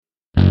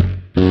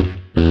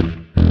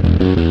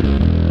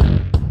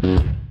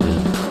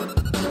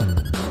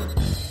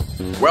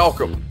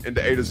Welcome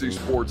into A to Z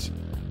Sports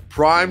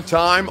Prime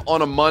Time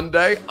on a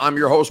Monday. I'm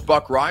your host,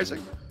 Buck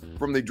Rising,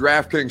 from the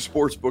DraftKings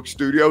Sportsbook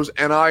Studios,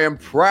 and I am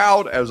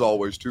proud, as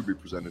always, to be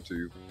presented to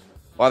you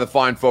by the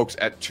fine folks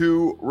at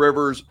Two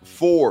Rivers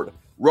Ford.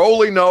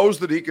 Rolly knows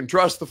that he can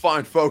trust the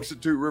fine folks at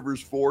Two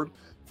Rivers Ford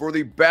for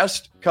the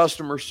best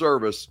customer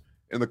service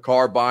in the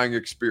car buying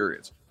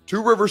experience.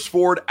 Two Rivers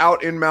Ford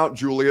out in Mount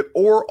Juliet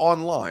or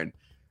online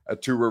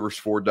at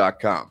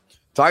tworiversford.com.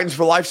 Titans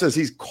for Life says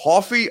he's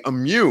coffee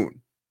immune.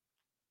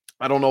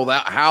 I don't know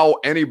how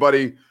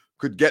anybody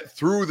could get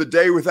through the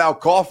day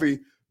without coffee,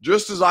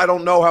 just as I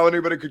don't know how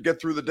anybody could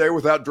get through the day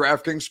without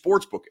DraftKings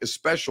Sportsbook,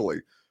 especially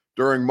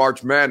during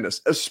March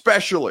Madness,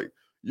 especially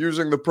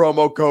using the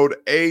promo code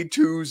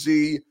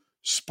A2Z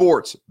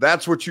Sports.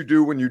 That's what you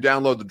do when you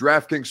download the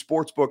DraftKings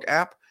Sportsbook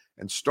app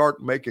and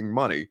start making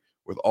money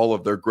with all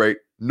of their great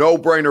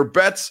no-brainer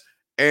bets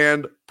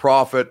and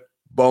profit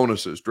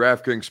bonuses.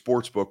 DraftKings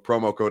Sportsbook,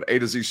 promo code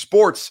A2Z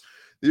Sports,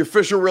 the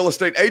official real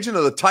estate agent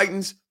of the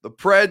Titans, the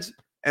Preds,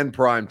 and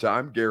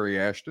Primetime, Gary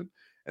Ashton,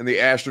 and the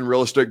Ashton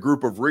Real Estate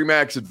Group of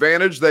RE/MAX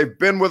Advantage. They've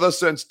been with us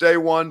since day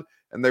one,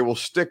 and they will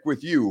stick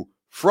with you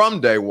from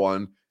day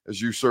one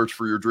as you search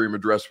for your dream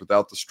address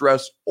without the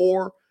stress,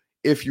 or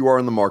if you are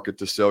in the market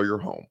to sell your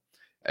home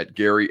at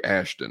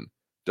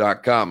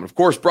GaryAshton.com. And of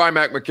course,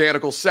 Primac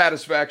Mechanical,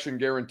 satisfaction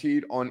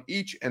guaranteed on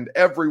each and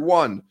every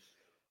one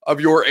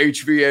of your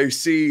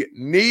HVAC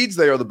needs.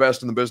 They are the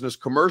best in the business,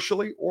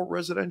 commercially or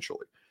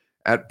residentially,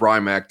 at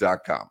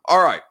Primac.com.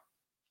 All right.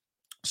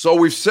 So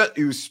we've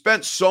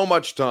spent so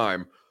much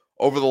time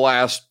over the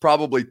last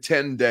probably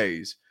 10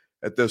 days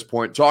at this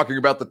point talking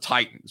about the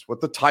Titans, what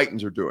the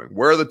Titans are doing,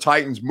 where are the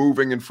Titans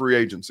moving in free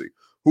agency,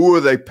 who are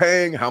they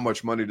paying, how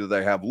much money do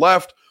they have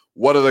left,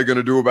 what are they going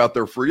to do about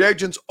their free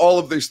agents, all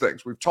of these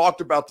things. We've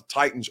talked about the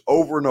Titans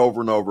over and over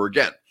and over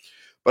again.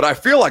 But I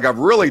feel like I've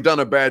really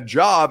done a bad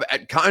job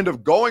at kind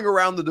of going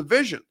around the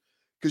division,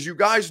 because you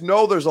guys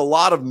know there's a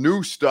lot of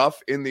new stuff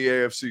in the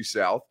AFC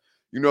South.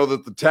 You know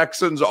that the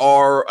Texans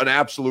are an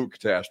absolute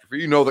catastrophe.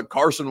 You know that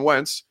Carson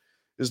Wentz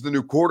is the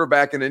new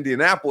quarterback in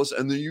Indianapolis.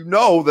 And then you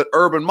know that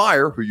Urban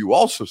Meyer, who you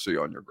also see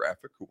on your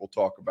graphic, who we'll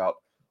talk about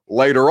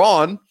later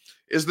on,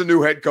 is the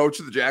new head coach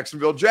of the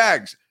Jacksonville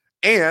Jags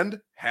and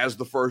has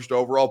the first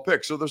overall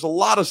pick. So there's a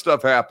lot of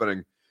stuff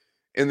happening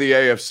in the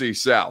AFC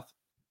South.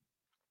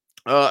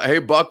 Hey,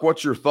 Buck,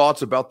 what's your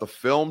thoughts about the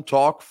Film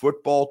Talk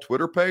Football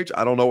Twitter page?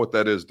 I don't know what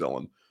that is,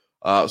 Dylan.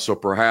 So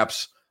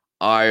perhaps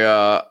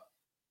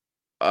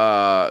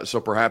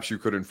you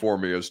could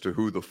inform me as to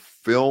who the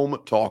Film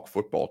Talk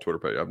Football Twitter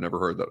page. I've never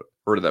heard of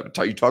that.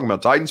 Are you talking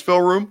about Titans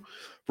Film Room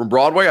from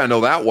Broadway? I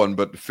know that one,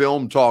 but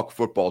Film Talk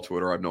Football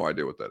Twitter, I have no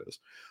idea what that is.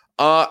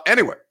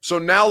 Anyway, so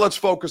now let's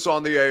focus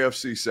on the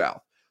AFC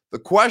South. The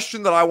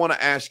question that I want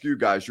to ask you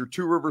guys, your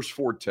Two Rivers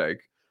Ford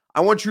take,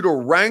 I want you to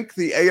rank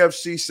the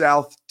AFC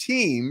South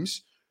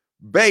teams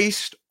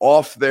based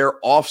off their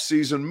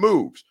offseason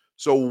moves.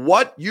 So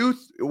what you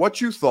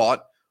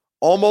thought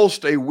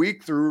almost a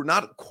week through,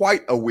 not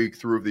quite a week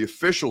through the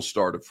official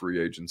start of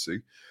free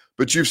agency,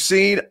 but you've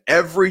seen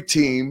every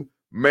team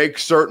make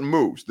certain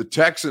moves. The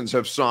Texans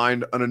have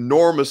signed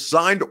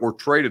or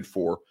traded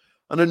for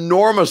an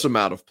enormous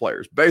amount of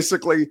players,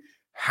 basically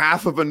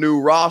half of a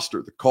new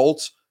roster. The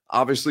Colts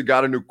obviously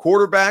got a new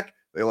quarterback.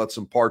 They let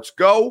some parts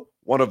go.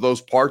 One of those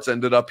parts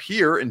ended up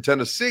here in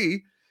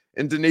Tennessee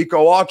in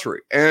Danico Autry.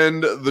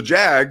 And the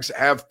Jags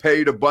have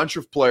paid a bunch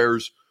of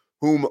players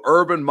whom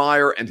Urban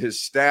Meyer and his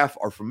staff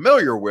are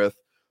familiar with,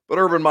 but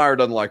Urban Meyer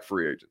doesn't like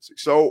free agency.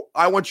 So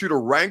I want you to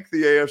rank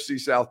the AFC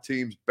South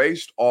teams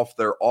based off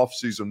their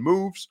offseason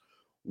moves,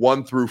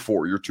 1 through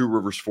 4. Your Two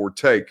Rivers Ford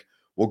take.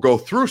 We'll go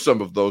through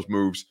some of those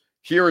moves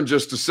here in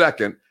just a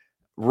second,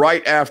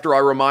 right after I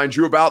remind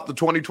you about the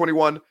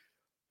 2021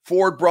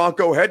 Ford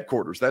Bronco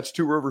headquarters. That's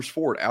Two Rivers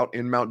Ford out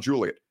in Mount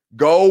Juliet.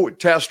 Go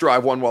test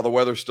drive one while the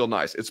weather's still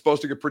nice. It's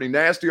supposed to get pretty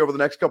nasty over the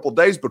next couple of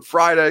days, but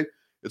Friday,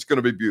 it's going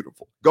to be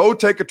beautiful. Go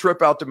take a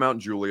trip out to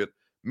Mount Juliet.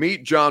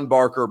 Meet John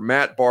Barker,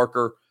 Matt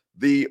Barker,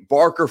 the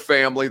Barker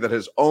family that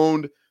has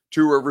owned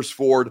Two Rivers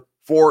Ford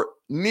for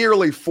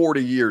nearly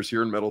 40 years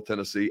here in Middle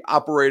Tennessee,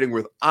 operating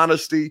with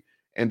honesty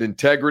and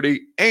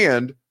integrity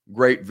and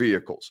great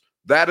vehicles.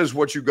 That is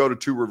what you go to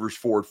Two Rivers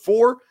Ford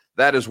for.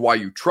 That is why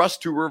you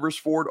trust Two Rivers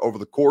Ford over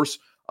the course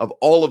of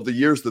all of the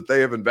years that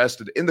they have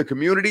invested in the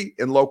community,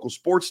 in local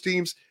sports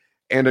teams,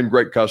 and in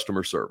great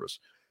customer service.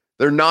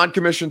 Their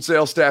non-commissioned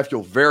sales staff,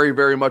 you'll very,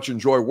 very much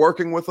enjoy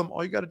working with them.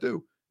 All you got to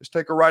do is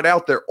take a ride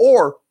out there.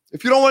 Or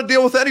if you don't want to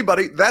deal with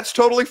anybody, that's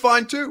totally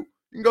fine too.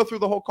 You can go through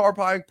the whole car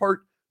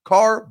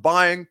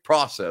buying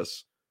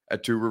process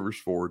at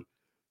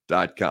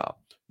tworiversford.com.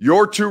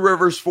 Your Two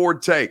Rivers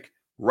Ford take.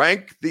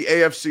 Rank the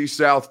AFC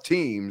South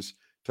teams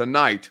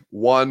tonight,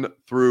 1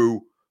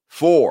 through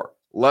 4.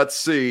 Let's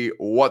see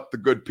what the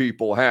good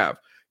people have.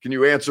 Can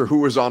you answer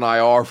who is on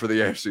IR for the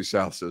AFC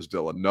South, says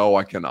Dylan? No,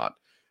 I cannot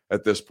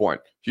at this point.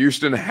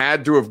 Houston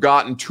had to have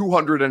gotten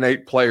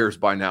 208 players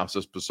by now,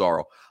 says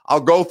Pissarro.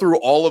 I'll go through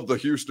all of the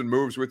Houston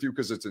moves with you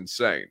because it's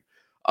insane.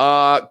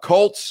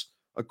 Colts,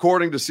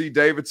 according to C.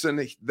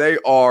 Davidson, they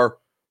are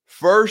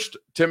First,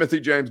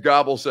 Timothy James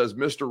Gobble says,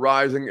 Mr.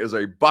 Rising is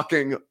a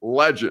bucking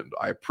legend.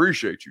 I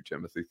appreciate you,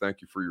 Timothy.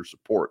 Thank you for your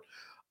support.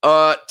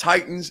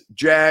 Titans,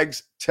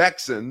 Jags,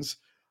 Texans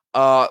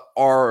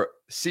are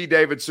C.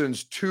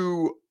 Davidson's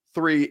 2,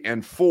 3,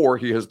 and 4.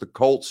 He has the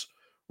Colts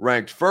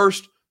ranked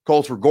first.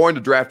 Colts were going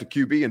to draft a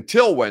QB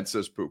until Wentz,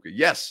 says Puka.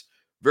 Yes,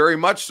 very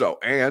much so.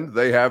 And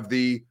they have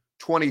the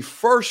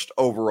 21st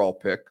overall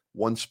pick,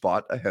 one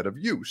spot ahead of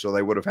you. So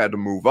they would have had to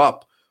move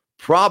up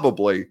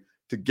probably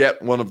to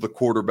get one of the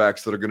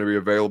quarterbacks that are going to be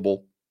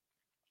available.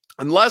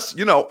 Unless,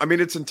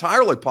 it's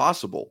entirely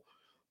possible,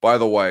 by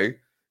the way,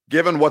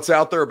 given what's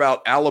out there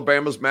about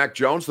Alabama's Mac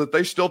Jones, that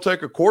they still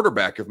take a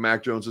quarterback if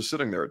Mac Jones is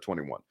sitting there at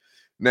 21.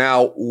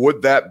 Now,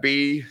 would that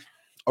be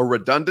a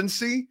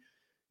redundancy?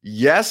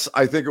 Yes,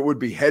 I think it would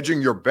be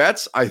hedging your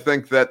bets. I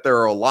think that there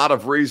are a lot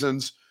of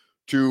reasons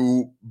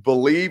to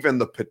believe in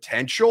the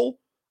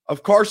potential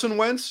of Carson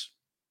Wentz.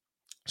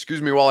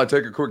 Excuse me while I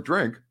take a quick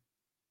drink.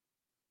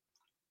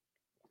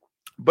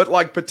 But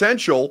like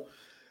potential,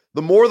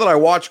 the more that I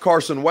watch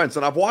Carson Wentz,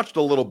 and I've watched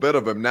a little bit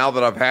of him now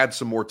that I've had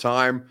some more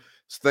time,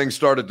 things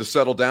started to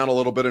settle down a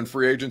little bit in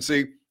free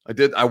agency.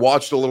 I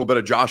watched a little bit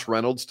of Josh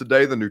Reynolds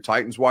today, the new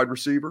Titans wide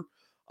receiver,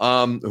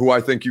 who I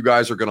think you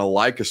guys are going to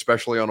like,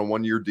 especially on a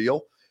one-year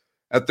deal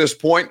at this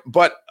point.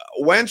 But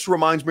Wentz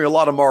reminds me a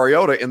lot of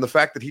Mariota in the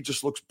fact that he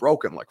just looks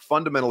broken, like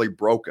fundamentally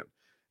broken.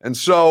 And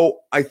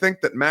so I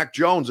think that Mac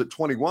Jones at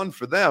 21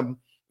 for them,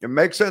 it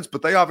makes sense,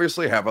 but they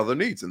obviously have other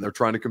needs, and they're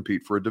trying to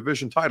compete for a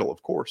division title,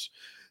 of course.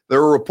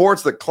 There are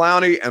reports that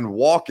Clowney and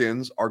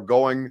Watkins are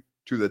going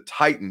to the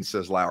Titans,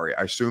 says Lowry.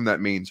 I assume that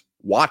means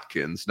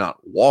Watkins, not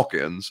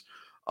walk-ins.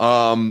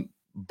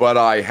 But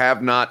I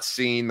have not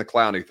seen the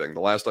Clowney thing. The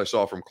last I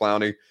saw from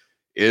Clowney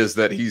is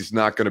that he's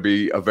not going to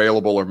be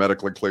available or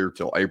medically cleared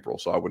till April.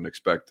 So I wouldn't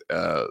expect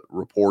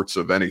reports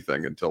of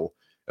anything until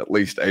at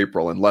least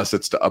April, unless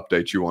it's to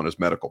update you on his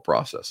medical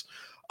process.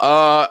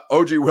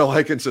 OG Will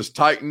Aikens says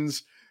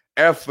Titans,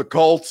 F the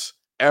Colts,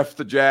 F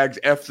the Jags,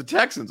 F the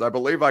Texans. I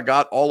believe I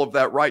got all of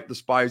that right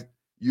despite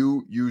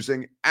you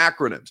using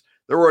acronyms.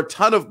 There were a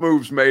ton of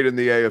moves made in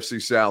the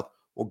AFC South.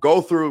 We'll go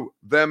through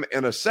them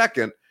in a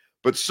second,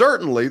 but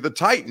certainly the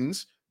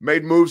Titans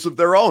made moves of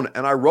their own.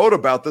 And I wrote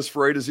about this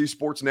for A to Z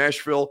Sports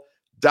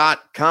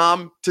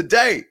Nashville.com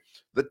today.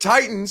 The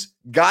Titans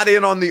got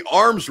in on the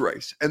arms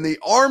race, and the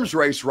arms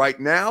race right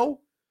now,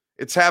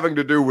 it's having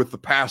to do with the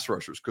pass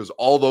rushers because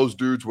all those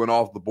dudes went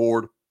off the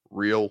board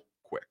real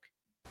quick.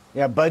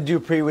 Yeah, Bud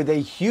Dupree with a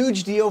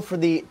huge deal for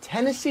the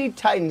Tennessee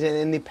Titans,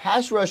 and the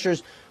pass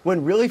rushers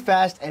went really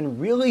fast and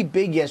really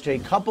big yesterday.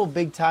 A couple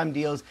big-time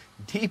deals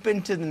deep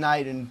into the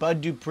night, and Bud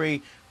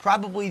Dupree,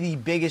 probably the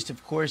biggest,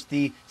 of course,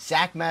 the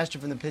sack master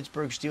from the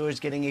Pittsburgh Steelers,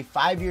 getting a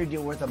 5-year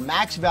deal worth a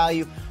max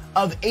value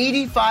of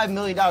 $85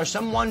 million.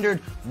 Some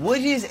wondered,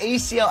 would his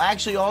ACL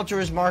actually alter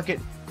his market?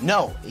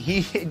 No,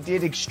 he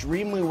did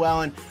extremely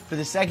well, and for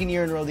the second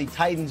year in a row, the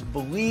Titans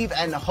believe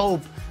and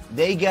hope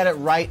they get it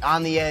right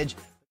on the edge.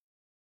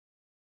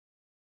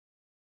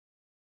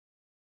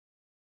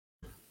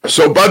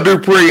 So Bud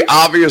Dupree,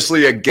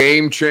 obviously a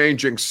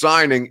game-changing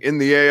signing in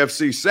the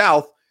AFC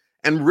South,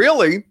 and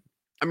really,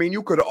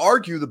 you could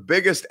argue the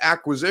biggest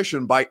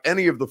acquisition by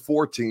any of the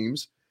four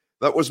teams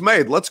that was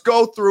made. Let's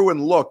go through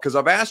and look, because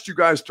I've asked you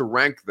guys to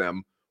rank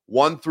them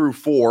 1 through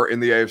 4 in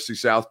the AFC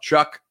South.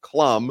 Chuck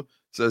Klum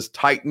says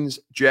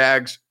Titans,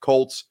 Jags,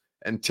 Colts,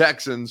 and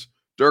Texans.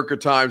 Durka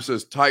Time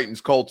says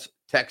Titans, Colts,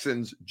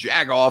 Texans,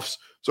 Jagoffs.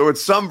 So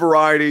it's some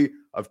variety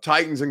of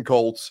Titans and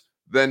Colts,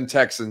 then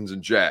Texans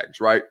and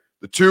Jags, right?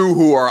 The two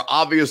who are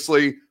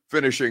obviously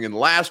finishing in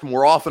last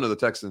more often are the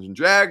Texans and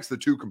Jags. The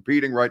two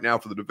competing right now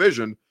for the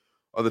division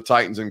are the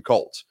Titans and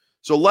Colts.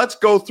 So let's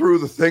go through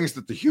the things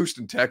that the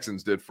Houston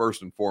Texans did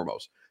first and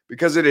foremost,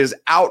 because it is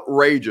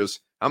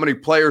outrageous how many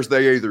players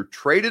they either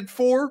traded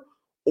for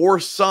or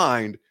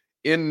signed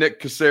in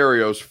Nick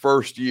Caserio's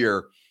first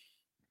year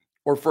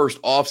or first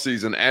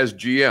offseason as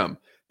GM.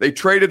 They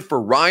traded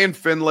for Ryan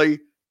Finley,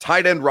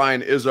 tight end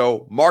Ryan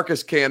Izzo,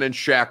 Marcus Cannon,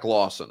 Shaq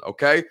Lawson,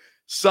 okay?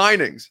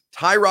 Signings,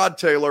 Tyrod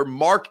Taylor,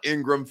 Mark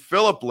Ingram,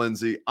 Phillip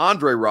Lindsay,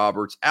 Andre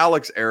Roberts,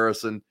 Alex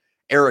Erickson,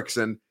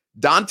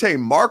 Dante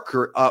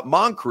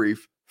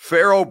Moncrief,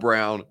 Pharaoh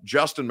Brown,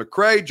 Justin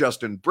McCray,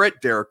 Justin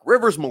Britt, Derek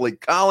Rivers, Malik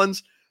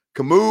Collins,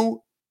 I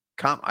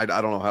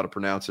don't know how to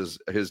pronounce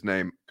his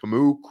name,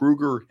 Camus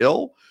Kruger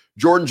Hill,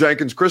 Jordan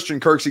Jenkins,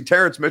 Christian Kirksey,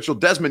 Terrence Mitchell,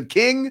 Desmond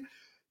King,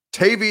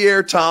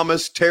 Tavier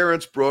Thomas,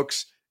 Terrence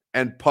Brooks,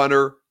 and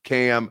punter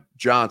Cam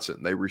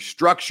Johnson. They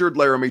restructured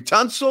Laramie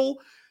Tunsil.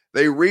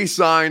 They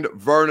re-signed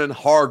Vernon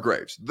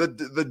Hargraves.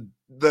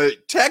 The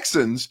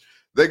Texans,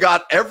 they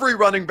got every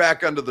running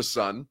back under the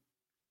sun.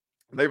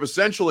 They've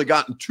essentially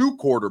gotten 2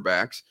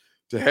 quarterbacks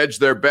to hedge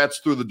their bets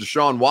through the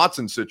Deshaun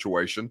Watson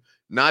situation.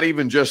 Not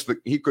even just that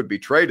he could be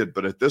traded,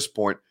 but at this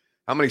point,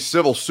 how many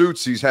civil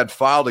suits he's had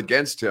filed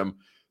against him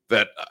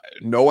that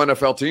no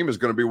NFL team is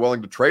going to be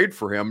willing to trade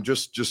for him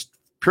just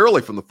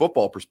purely from the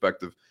football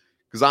perspective.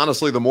 Because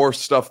honestly, the more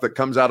stuff that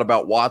comes out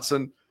about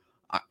Watson,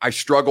 I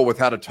struggle with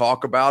how to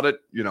talk about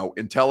it,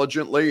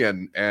 intelligently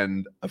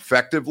and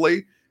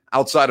effectively.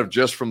 outside of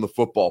just from the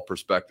football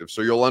perspective.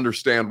 So you'll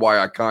understand why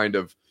I kind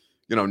of,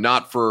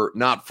 not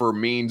for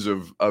means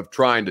of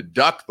trying to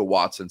duck the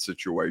Watson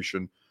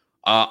situation.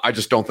 I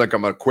just don't think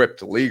I'm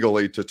equipped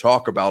legally to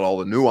talk about all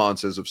the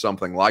nuances of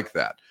something like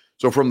that.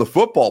 So from the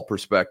football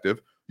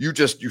perspective, you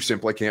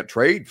simply can't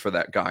trade for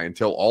that guy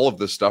until all of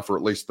this stuff, or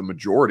at least the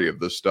majority of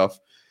this stuff,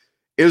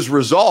 is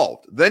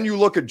resolved. Then you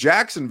look at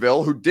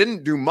Jacksonville, who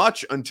didn't do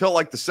much until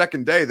like the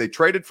second day. They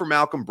traded for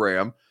Malcolm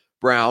Brown.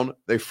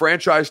 They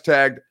franchise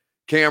tagged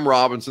Cam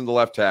Robinson, the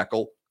left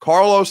tackle,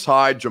 Carlos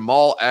Hyde,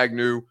 Jamal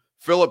Agnew,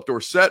 Philip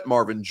Dorsett,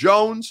 Marvin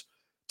Jones,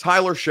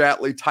 Tyler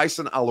Shatley,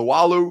 Tyson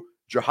Alualu,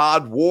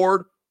 Jihad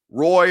Ward,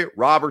 Roy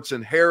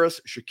Robertson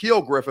Harris,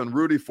 Shaquille Griffin,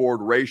 Rudy Ford,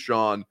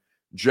 Rayshawn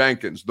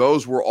Jenkins.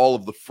 Those were all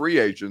of the free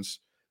agents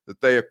that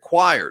they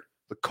acquired.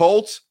 The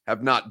Colts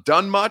have not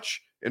done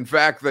much. In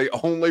fact, they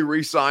only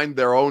re-signed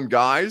their own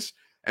guys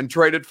and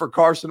traded for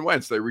Carson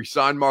Wentz. They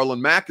re-signed Marlon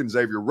Mack and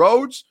Xavier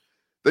Rhodes.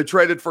 They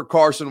traded for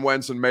Carson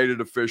Wentz and made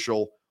it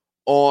official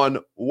on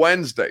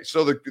Wednesday.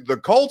 So the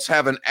Colts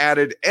haven't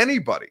added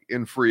anybody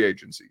in free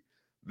agency.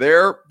 They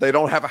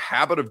don't have a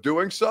habit of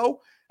doing so.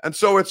 And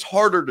so it's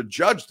harder to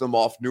judge them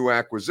off new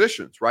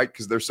acquisitions, right?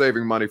 Because they're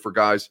saving money for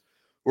guys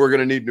who are going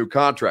to need new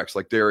contracts,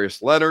 like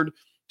Darius Leonard.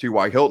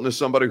 T.Y. Hilton is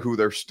somebody who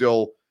they're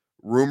still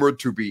rumored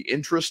to be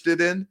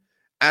interested in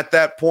at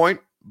that point,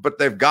 but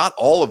they've got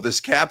all of this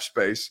cap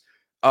space.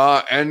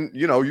 And we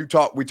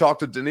talked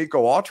to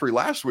Danico Autry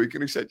last week,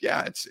 and he said,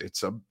 yeah,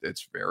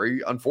 it's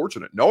very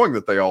unfortunate knowing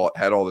that they all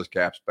had all this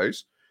cap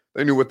space.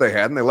 They knew what they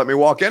had, and they let me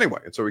walk anyway.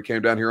 And so we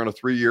came down here on a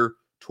 3-year,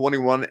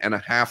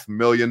 $21.5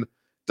 million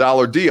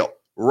deal.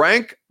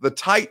 Rank the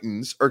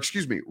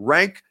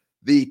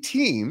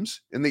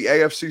teams in the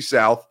AFC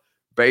South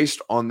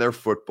based on their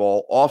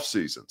football off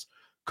seasons.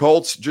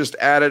 Colts just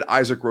added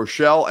Isaac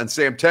Rochelle and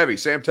Sam Tevy.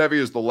 Sam Tevy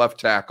is the left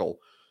tackle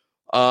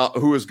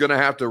who is going to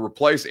have to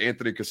replace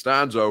Anthony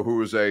Costanzo,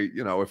 who is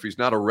if he's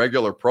not a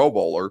regular Pro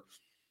Bowler,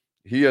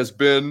 he has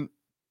been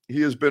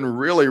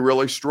really,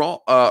 really strong.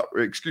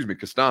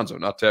 Costanzo,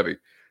 not Tevy.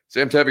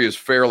 Sam Tevy is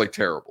fairly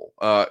terrible.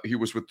 He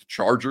was with the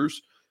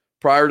Chargers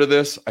prior to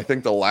this. I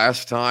think the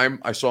last time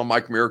I saw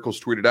Mike Miracles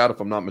tweeted out, if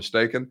I'm not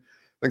mistaken,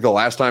 I think the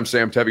last time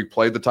Sam Tevy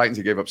played the Titans,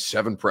 he gave up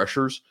 7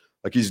 pressures.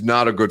 Like, he's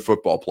not a good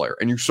football player.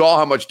 And you saw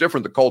how much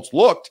different the Colts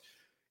looked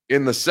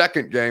in the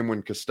second game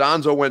when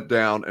Costanzo went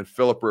down and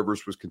Phillip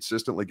Rivers was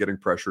consistently getting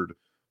pressured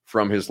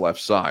from his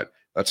left side.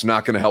 That's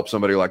not going to help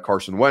somebody like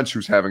Carson Wentz,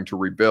 who's having to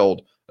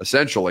rebuild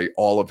essentially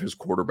all of his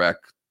quarterback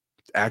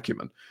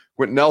acumen.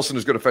 Quentin Nelson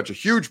is going to fetch a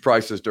huge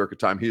price this Durka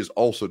time. He is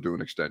also due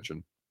an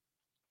extension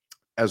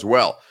as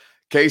well.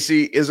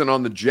 KC isn't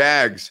on the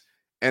Jags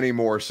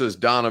anymore, says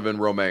Donovan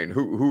Romaine.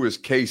 Who is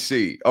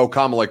KC? Oh,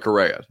 Kamalei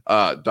Correa.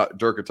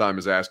 Durka time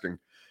is asking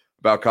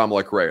about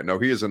Kamalei Correa. No,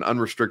 he is an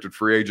unrestricted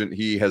free agent.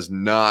 He has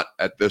not,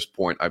 at this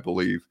point, I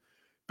believe,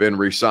 been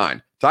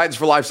re-signed. Titans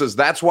for Life says,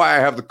 that's why I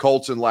have the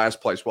Colts in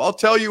last place. Well, I'll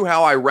tell you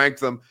how I rank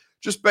them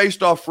just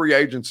based off free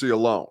agency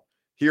alone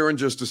here in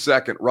just a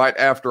second, right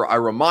after I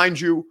remind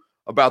you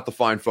about the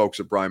fine folks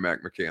at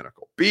Brymak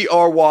Mechanical.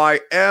 BRYMAK,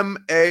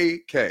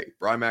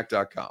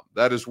 Brymak.com.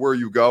 That is where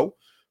you go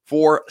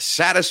for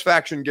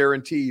satisfaction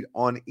guaranteed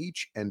on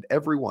each and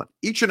every one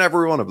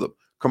of them,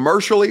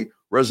 commercially,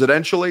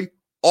 residentially,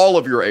 all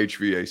of your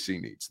HVAC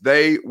needs.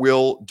 They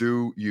will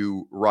do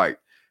you right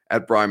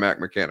at Brymak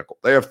Mechanical.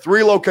 They have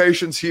 3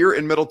 locations here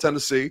in Middle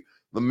Tennessee.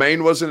 The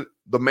main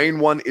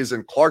one is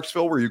in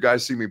Clarksville, where you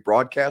guys see me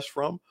broadcast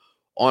from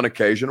on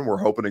occasion, and we're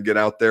hoping to get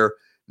out there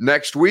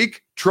next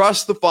week.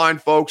 Trust the fine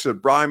folks at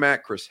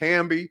Brymak, Chris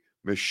Hamby,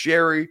 Miss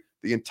Sherry,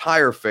 the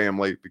entire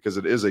family, because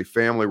it is a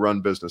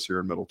family-run business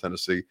here in Middle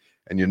Tennessee,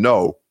 and you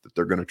know that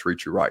they're going to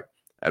treat you right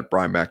at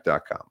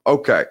Brymak.com.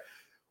 Okay,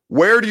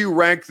 where do you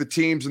rank the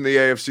teams in the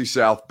AFC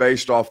South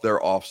based off their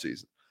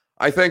offseason?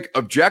 I think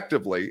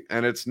objectively,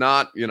 and it's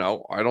not,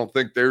 I don't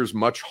think there's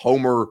much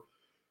homer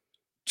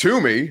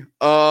to me,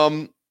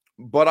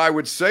 but I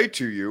would say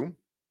to you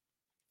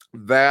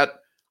that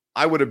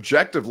I would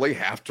objectively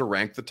have to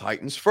rank the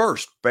Titans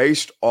first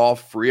based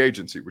off free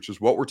agency, which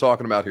is what we're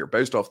talking about here,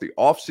 based off the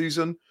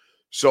offseason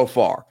so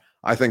far.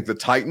 I think the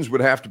Titans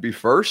would have to be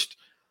first.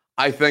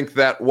 I think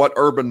that what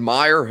Urban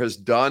Meyer has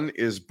done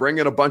is bring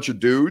in a bunch of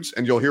dudes,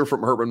 and you'll hear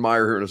from Urban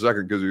Meyer here in a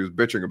second because he was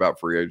bitching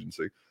about free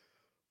agency.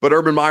 But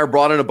Urban Meyer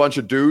brought in a bunch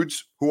of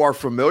dudes who are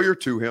familiar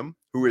to him,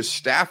 who his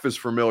staff is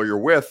familiar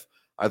with,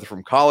 either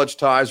from college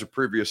ties or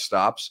previous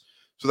stops.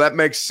 So that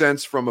makes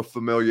sense from a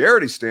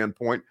familiarity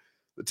standpoint.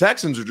 The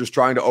Texans are just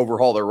trying to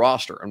overhaul their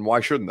roster, and why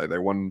shouldn't they? They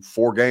won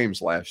 4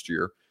 games last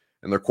year,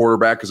 and their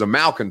quarterback is a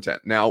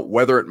malcontent. Now,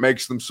 whether it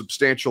makes them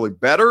substantially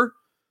better,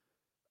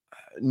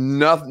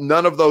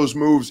 none of those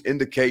moves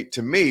indicate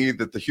to me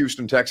that the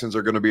Houston Texans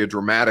are going to be a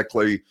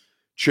dramatically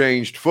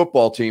changed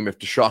football team if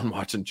Deshaun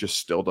Watson just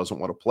still doesn't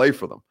want to play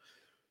for them.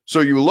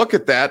 So you look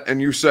at that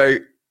and you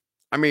say,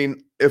 I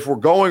mean, if we're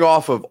going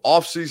off of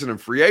offseason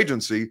and free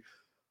agency,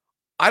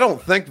 I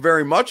don't think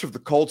very much of the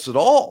Colts at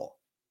all.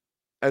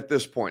 at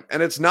this point.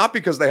 And it's not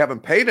because they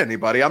haven't paid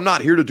anybody. I'm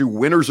not here to do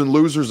winners and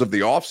losers of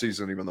the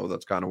offseason, even though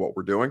that's kind of what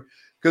we're doing.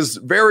 Because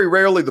very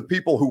rarely the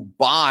people who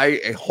buy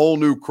a whole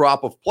new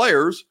crop of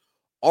players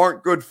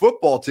aren't good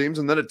football teams.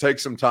 And then it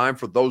takes some time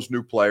for those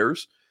new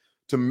players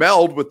to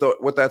meld with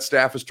what that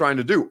staff is trying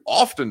to do.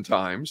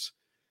 Oftentimes,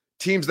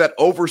 teams that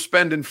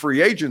overspend in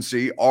free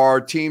agency are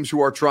teams who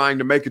are trying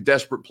to make a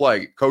desperate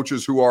play,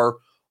 coaches who are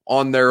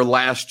on their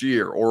last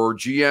year, or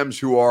GMs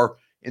who are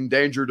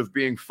endangered of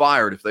being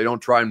fired if they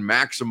don't try and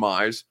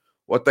maximize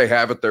what they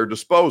have at their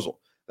disposal.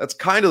 That's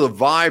kind of the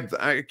vibe.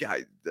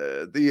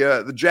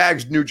 The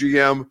Jags' new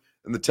GM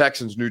and the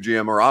Texans' new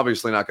GM are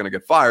obviously not going to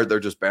get fired. They're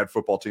just bad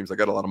football teams. They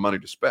got a lot of money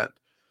to spend.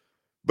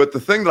 But the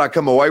thing that I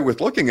come away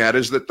with looking at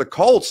is that the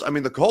Colts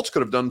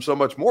could have done so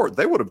much more.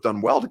 They would have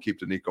done well to keep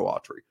Danico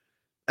Autry,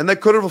 and they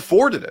could have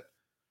afforded it.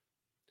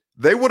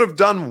 They would have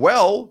done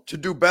well to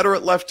do better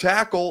at left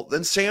tackle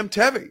than Sam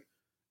Tevy,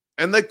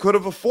 and they could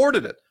have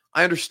afforded it.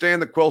 I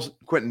understand that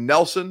Quentin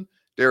Nelson,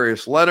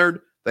 Darius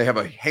Leonard, they have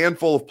a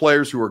handful of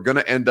players who are going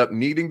to end up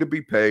needing to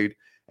be paid.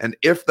 And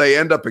if they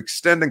end up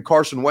extending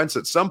Carson Wentz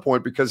at some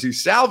point because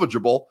he's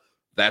salvageable,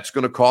 that's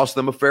going to cost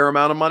them a fair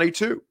amount of money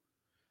too.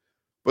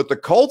 But the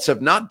Colts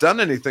have not done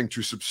anything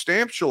to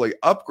substantially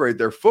upgrade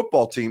their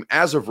football team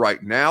as of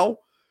right now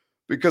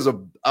because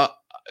of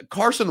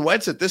Carson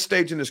Wentz at this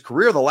stage in his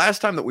career. The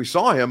last time that we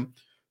saw him,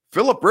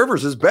 Phillip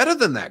Rivers is better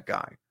than that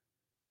guy.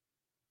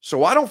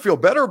 So I don't feel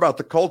better about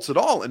the Colts at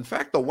all. In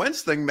fact, the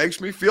Wentz thing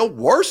makes me feel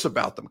worse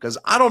about them because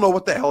I don't know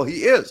what the hell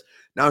he is.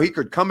 Now, he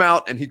could come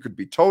out and he could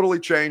be totally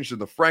changed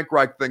and the Frank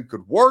Reich thing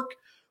could work.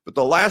 But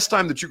the last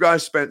time that you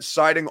guys spent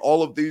citing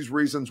all of these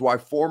reasons why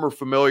former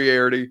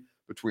familiarity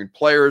between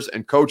players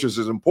and coaches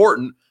is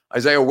important,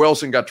 Isaiah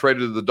Wilson got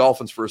traded to the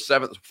Dolphins for a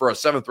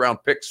seventh round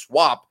pick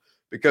swap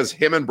because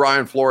him and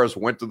Brian Flores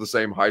went to the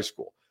same high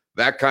school.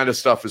 That kind of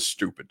stuff is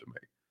stupid to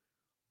me.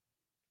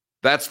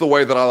 That's the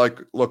way that I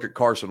look at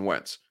Carson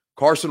Wentz.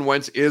 Carson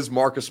Wentz is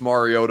Marcus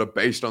Mariota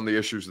based on the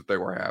issues that they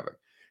were having.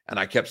 And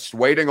I kept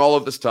waiting all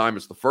of this time.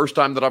 It's the first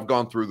time that I've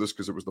gone through this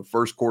because it was the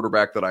first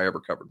quarterback that I ever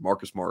covered,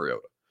 Marcus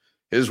Mariota.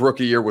 His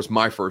rookie year was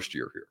my first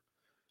year here.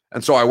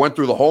 And so I went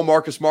through the whole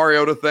Marcus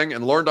Mariota thing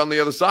and learned on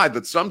the other side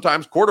that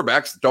sometimes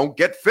quarterbacks don't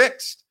get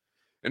fixed.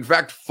 In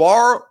fact,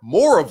 far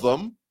more of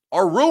them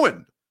are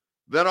ruined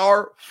than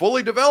are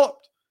fully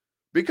developed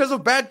because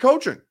of bad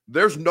coaching.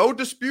 There's no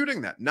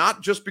disputing that.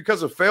 Not just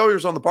because of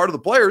failures on the part of the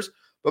players,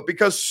 but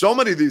because so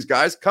many of these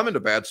guys come into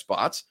bad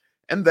spots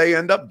and they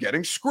end up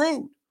getting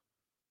screwed.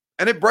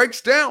 And it breaks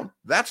down.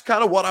 That's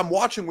kind of what I'm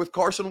watching with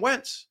Carson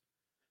Wentz.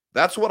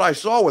 That's what I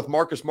saw with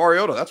Marcus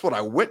Mariota. That's what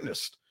I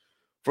witnessed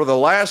for the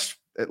last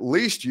at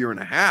least year and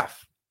a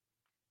half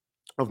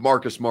of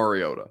Marcus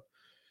Mariota,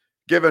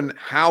 given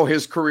how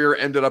his career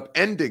ended up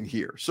ending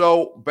here.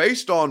 So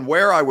based on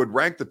where I would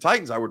rank the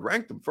Titans, I would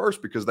rank them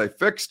first because they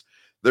fixed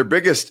their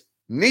biggest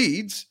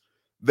needs.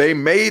 They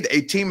made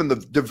a team in the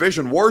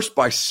division worse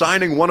by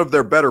signing one of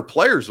their better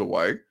players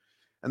away.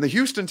 And the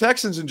Houston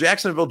Texans and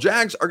Jacksonville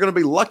Jags are going to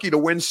be lucky to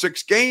win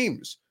 6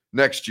 games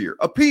next year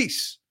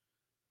apiece.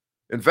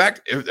 In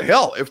fact,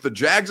 if the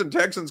Jags and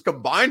Texans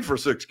combine for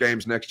 6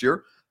 games next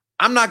year,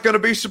 I'm not going to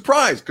be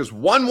surprised because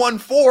one won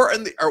 4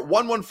 and the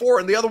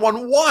other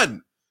one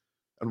won.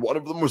 And one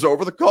of them was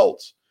over the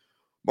Colts.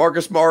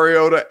 Marcus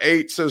Mariota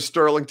 8, says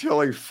Sterling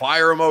Tilley.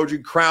 Fire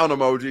emoji, crown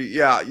emoji.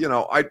 Yeah,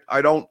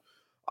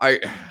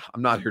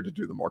 I'm not here to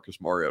do the Marcus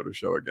Mariota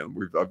show again.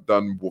 I've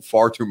done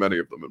far too many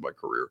of them in my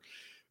career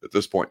at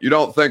this point. You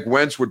don't think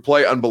Wentz would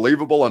play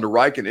unbelievable under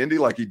Reich and Indy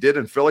like he did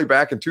in Philly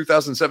back in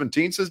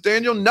 2017, says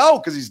Daniel? No,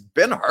 because he's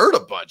been hurt a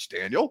bunch,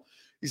 Daniel.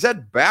 He's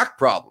had back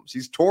problems.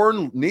 He's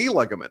torn knee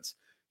ligaments.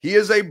 He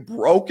is a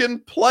broken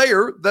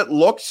player that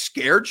looked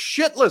scared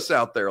shitless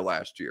out there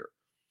last year.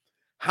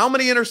 How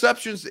many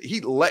interceptions he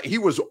let? He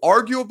was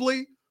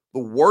arguably the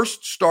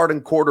worst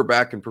starting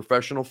quarterback in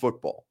professional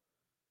football.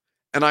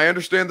 And I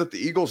understand that the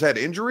Eagles had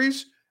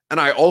injuries, and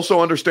I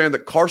also understand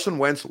that Carson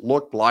Wentz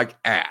looked like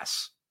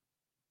ass.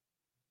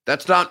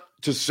 That's not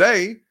to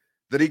say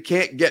that he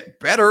can't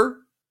get better.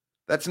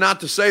 That's not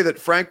to say that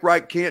Frank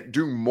Reich can't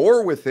do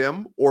more with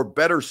him or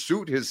better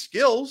suit his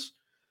skills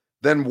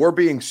than were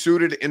being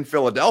suited in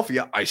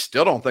Philadelphia. I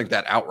still don't think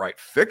that outright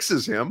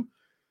fixes him.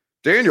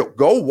 Daniel,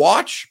 go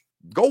watch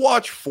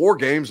 4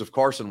 games of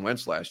Carson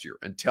Wentz last year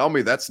and tell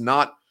me that's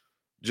not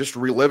just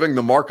reliving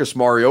the Marcus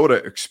Mariota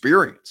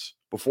experience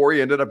before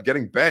he ended up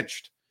getting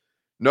benched.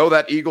 No,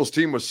 that Eagles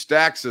team was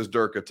stacked, says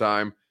Durka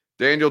Time.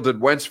 Daniel, did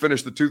Wentz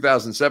finish the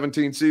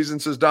 2017 season,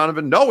 says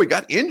Donovan? No, he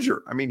got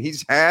injured. I mean,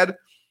 he's had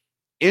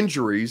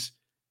injuries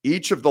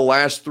each of the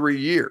last 3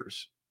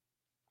 years.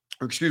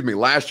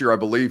 Last year, I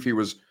believe he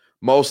was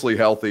mostly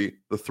healthy.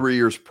 The 3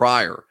 years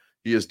prior,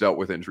 he has dealt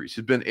with injuries.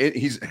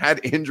 He's had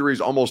injuries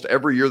almost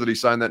every year that he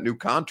signed that new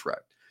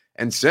contract.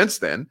 And since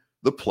then,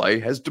 the play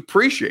has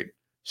depreciated.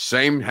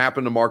 Same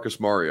happened to Marcus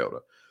Mariota.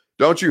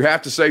 Don't you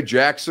have to say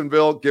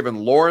Jacksonville, given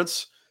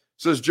Lawrence,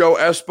 says Joe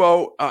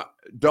Espo?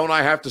 Don't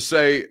I have to,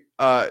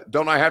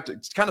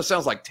 it kind of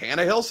sounds like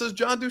Tannehill, says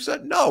John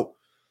Doucette. No.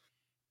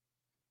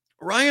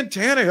 Ryan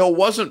Tannehill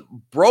wasn't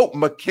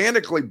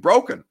mechanically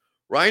broken.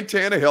 Ryan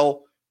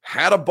Tannehill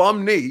had a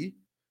bum knee,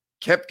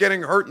 kept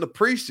getting hurt in the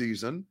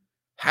preseason,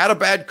 had a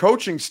bad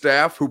coaching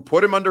staff who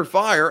put him under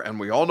fire, and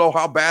we all know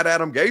how bad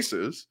Adam Gase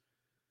is.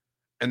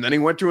 And then he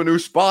went to a new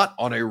spot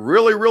on a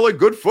really, really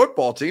good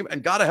football team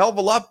and got a hell of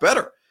a lot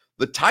better.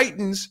 The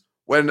Titans,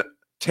 when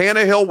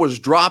Tannehill was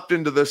dropped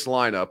into this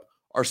lineup,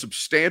 are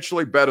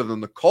substantially better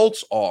than the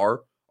Colts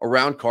are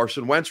around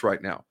Carson Wentz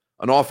right now.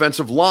 An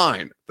offensive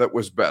line that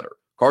was better.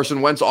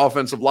 Carson Wentz's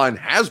offensive line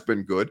has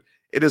been good.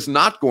 It is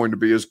not going to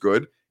be as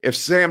good if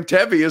Sam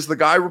Tevi is the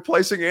guy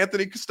replacing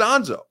Anthony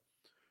Costanzo.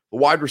 The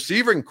wide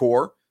receiving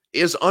core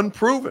is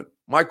unproven.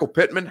 Michael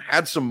Pittman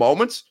had some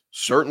moments,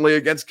 certainly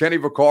against Kenny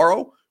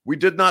Vaccaro. We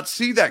did not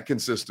see that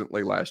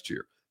consistently last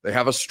year. They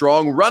have a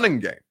strong running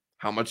game.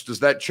 How much does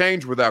that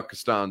change without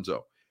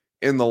Costanzo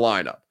in the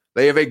lineup?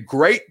 They have a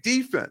great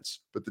defense,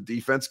 but the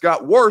defense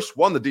got worse.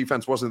 One, the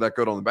defense wasn't that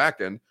good on the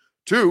back end.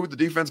 Two, the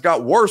defense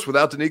got worse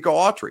without Danico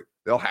Autry.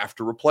 They'll have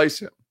to replace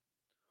him.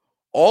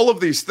 All of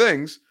these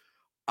things,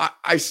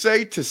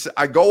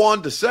 I go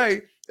on to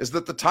say, is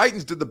that the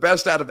Titans did the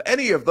best out of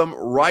any of them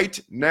right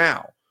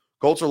now.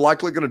 Colts are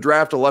likely going to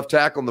draft a left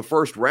tackle in the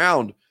first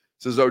round,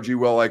 says O.G.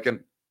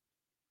 Will-Aiken.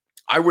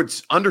 I would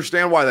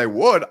understand why they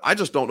would. I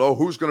just don't know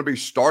who's going to be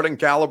starting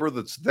caliber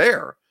that's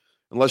there,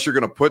 unless you're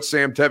going to put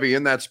Sam Tevi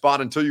in that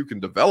spot until you can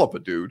develop a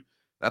dude.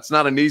 That's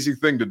not an easy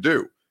thing to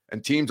do,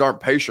 and teams aren't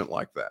patient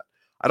like that.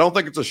 I don't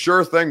think it's a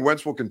sure thing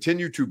Wentz will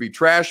continue to be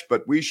trash,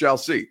 but we shall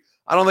see.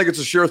 I don't think it's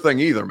a sure thing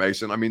either,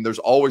 Mason. I mean, there's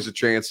always a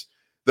chance.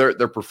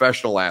 They're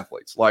professional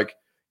athletes. Like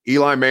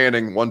Eli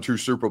Manning won 2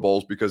 Super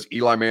Bowls because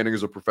Eli Manning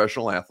is a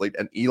professional athlete,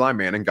 and Eli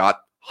Manning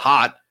got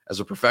hot as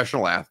a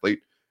professional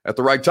athlete at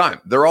the right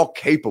time. They're all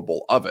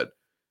capable of it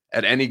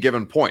at any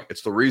given point.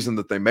 It's the reason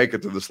that they make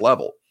it to this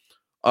level.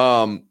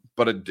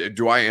 But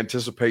do I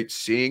anticipate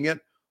seeing it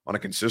on a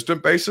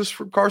consistent basis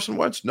from Carson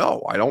Wentz?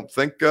 No, I don't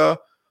think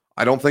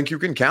you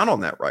can count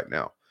on that right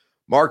now.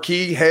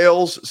 Marquis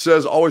Hales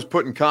says, always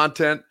putting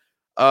content.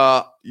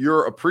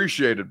 You're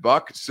appreciated,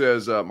 Buck,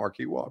 says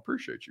Marquis. Well, I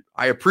appreciate you.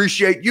 I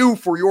appreciate you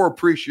for your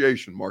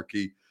appreciation,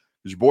 Marquis,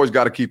 because your boys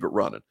got to keep it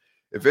running.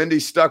 If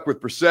Indy stuck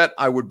with Brissett,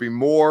 I would be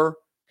more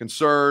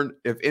concerned.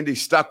 If Indy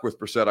stuck with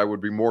Brissett, I would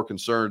be more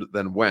concerned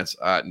than Wentz.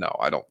 No,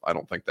 I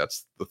don't think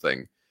that's the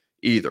thing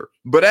either.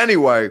 But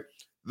anyway,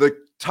 the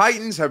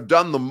Titans have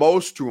done the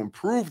most to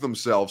improve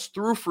themselves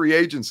through free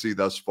agency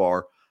thus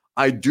far.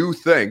 I do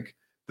think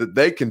that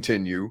they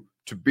continue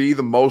to be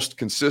the most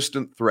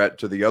consistent threat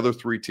to the other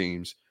 3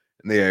 teams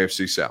in the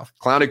AFC South.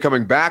 Clowney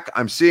coming back.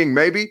 I'm seeing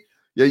maybe.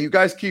 Yeah, you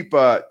guys keep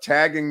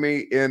tagging me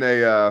in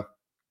a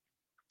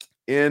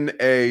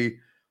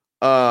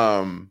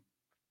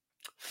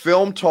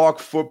Film Talk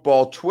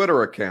Football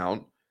Twitter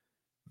account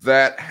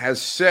that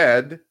has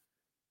said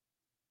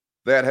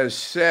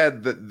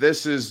that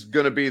this is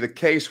going to be the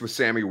case with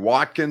Sammy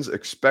Watkins,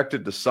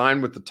 expected to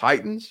sign with the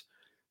Titans.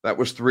 That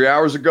was 3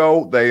 hours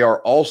ago. They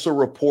are also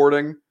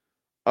reporting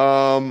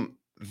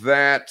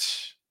that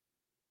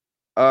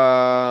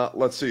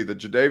let's see, that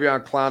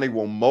Jadeveon Clowney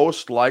will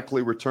most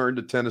likely return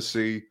to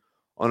Tennessee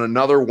on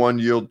another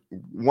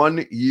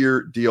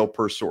one-year deal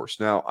per source.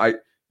 Now,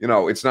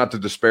 it's not to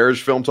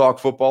disparage Film Talk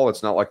Football.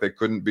 It's not like they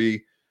couldn't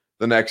be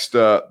the next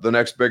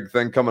big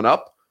thing coming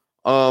up.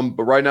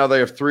 But right now they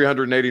have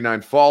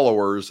 389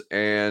 followers,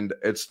 and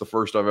it's the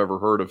first I've ever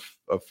heard of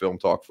Film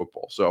Talk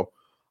Football. So,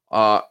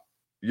 I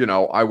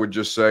would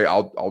just say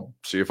I'll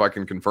see if I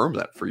can confirm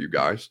that for you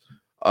guys.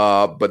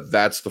 But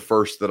that's the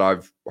first that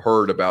I've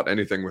heard about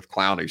anything with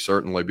Clowney,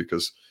 certainly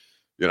because,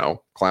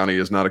 Clowney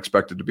is not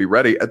expected to be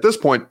ready at this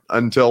point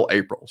until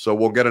April. So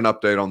we'll get an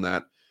update on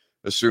that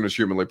as soon as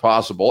humanly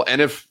possible.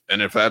 And if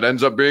that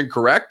ends up being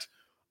correct,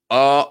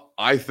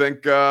 I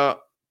think that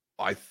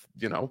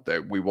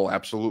we will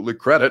absolutely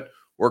credit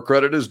where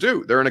credit is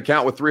due. They're an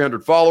account with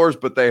 300 followers,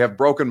 but they have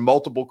broken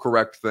multiple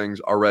correct things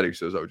already,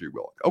 says OG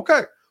Willock.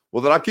 Okay.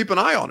 Well, then I'll keep an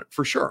eye on it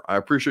for sure. I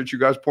appreciate you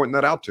guys pointing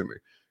that out to me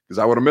because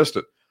I would have missed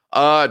it.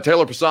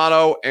 Taylor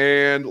Pisano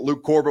and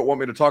Luke Corbett want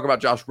me to talk about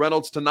Josh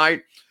Reynolds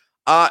tonight.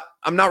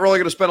 I'm not really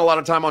going to spend a lot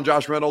of time on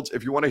Josh Reynolds.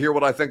 If you want to hear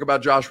what I think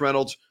about Josh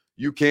Reynolds,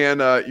 you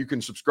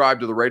can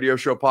subscribe to the radio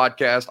show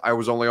podcast. I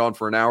was only on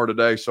for an hour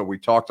today, so we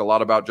talked a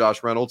lot about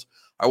Josh Reynolds.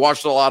 I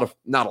watched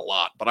not a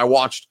lot, but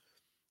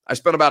I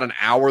spent about an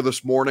hour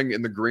this morning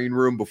in the green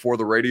room before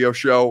the radio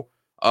show.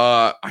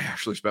 I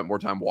actually spent more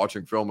time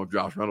watching film of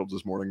Josh Reynolds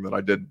this morning than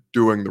I did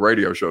doing the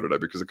radio show today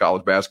because of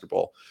college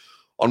basketball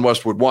on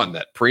Westwood One.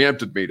 That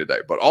preempted me today.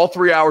 But all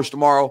 3 hours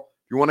tomorrow,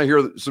 if you want to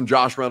hear some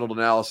Josh Reynolds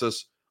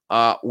analysis,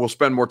 we'll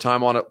spend more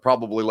time on it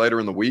probably later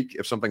in the week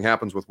if something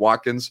happens with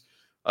Watkins,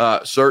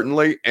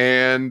 certainly.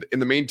 And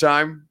in the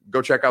meantime,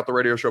 go check out the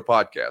radio show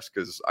podcast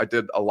because I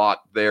did a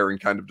lot there and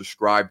kind of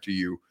described to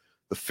you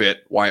the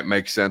fit, why it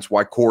makes sense,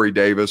 why Corey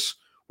Davis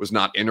was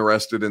not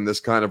interested in this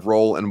kind of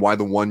role, and why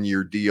the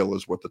one-year deal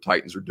is what the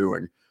Titans are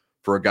doing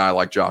for a guy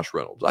like Josh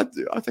Reynolds.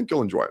 I think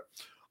you'll enjoy it.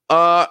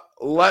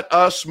 Let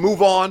us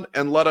move on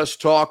and let us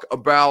talk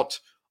about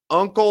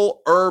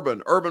Uncle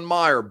Urban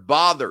Meyer,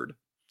 bothered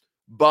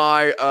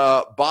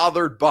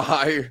bothered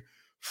by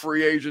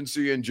free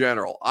agency in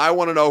general? I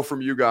want to know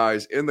from you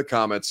guys in the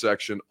comments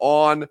section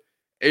on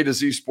A to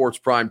Z Sports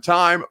Prime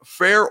Time.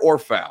 Fair or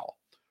foul?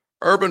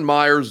 Urban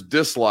Meyer's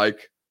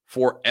dislike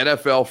for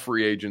NFL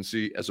free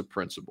agency as a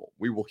principle.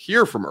 We will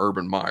hear from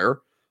Urban Meyer,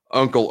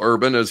 Uncle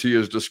Urban, as he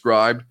is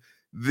described,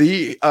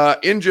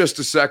 in just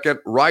a second,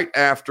 right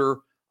after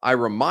I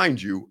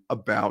remind you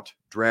about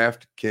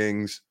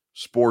DraftKings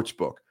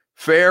Sportsbook.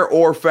 Fair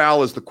or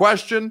foul is the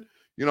question.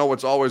 You know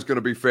what's always going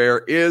to be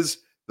fair is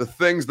the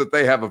things that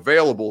they have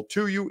available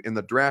to you in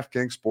the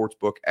DraftKings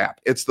Sportsbook app.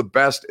 It's the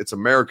best. It's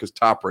America's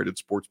top-rated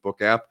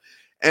sportsbook app.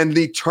 And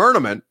the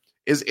tournament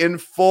is in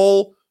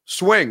full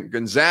swing.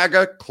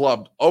 Gonzaga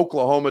clubbed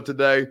Oklahoma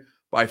today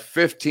by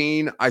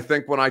 15. I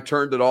think when I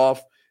turned it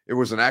off, it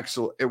was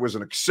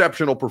an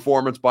exceptional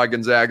performance by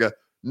Gonzaga.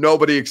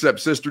 Nobody except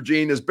Sister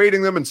Jean is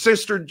beating them. And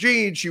Sister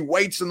Jean, she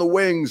waits in the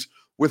wings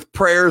with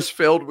prayers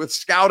filled with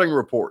scouting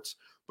reports.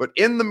 But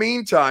in the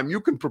meantime,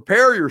 you can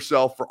prepare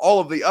yourself for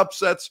all of the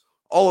upsets,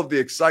 all of the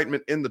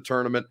excitement in the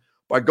tournament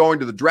by going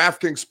to the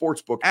DraftKings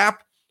Sportsbook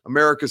app,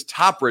 America's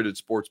top-rated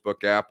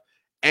sportsbook app,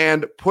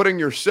 and putting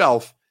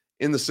yourself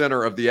in the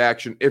center of the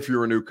action if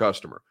you're a new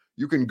customer.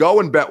 You can go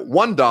and bet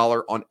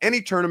 $1 on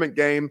any tournament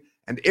game,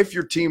 and if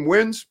your team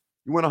wins,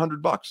 you win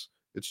 $100.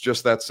 It's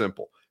just that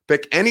simple.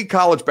 Pick any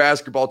college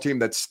basketball team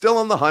that's still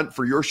on the hunt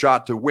for your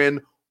shot to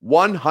win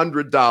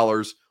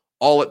 $100.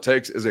 All it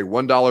takes is a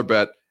 $1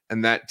 bet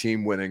and that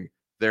team winning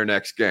their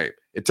next game.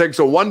 It takes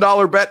a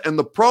 $1 bet and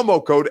the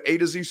promo code A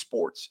to Z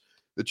Sports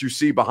that you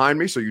see behind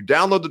me. So you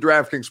download the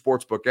DraftKings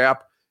Sportsbook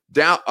app,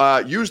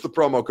 use the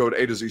promo code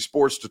A to Z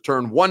Sports to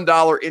turn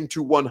 $1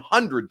 into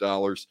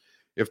 $100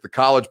 if the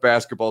college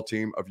basketball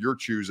team of your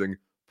choosing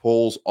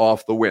pulls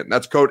off the win.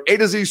 That's code A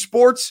to Z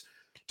Sports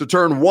to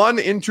turn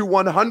 $1 into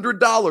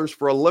 $100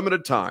 for a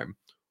limited time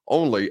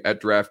only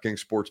at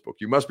DraftKings Sportsbook.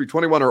 You must be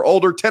 21 or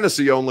older,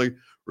 Tennessee only.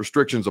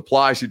 Restrictions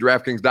apply. See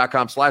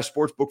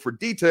DraftKings.com/sportsbook for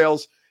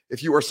details.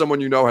 If you or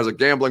someone you know has a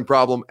gambling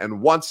problem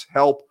and wants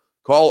help,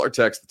 call or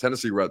text the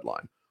Tennessee Red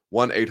Line,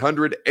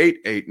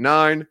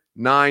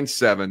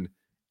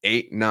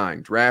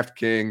 1-800-889-9789.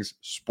 DraftKings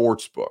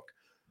Sportsbook.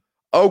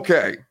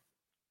 Okay,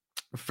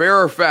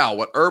 fair or foul,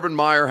 what Urban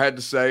Meyer had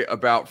to say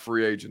about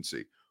free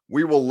agency.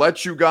 We will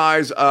let you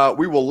guys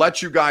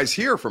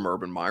hear from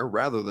Urban Meyer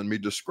rather than me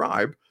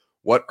describe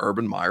what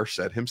Urban Meyer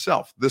said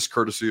himself. This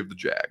courtesy of the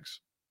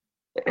Jags.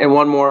 And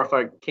one more, if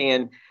I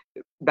can,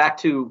 back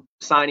to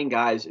signing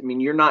guys. I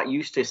mean, you're not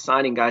used to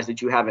signing guys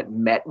that you haven't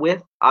met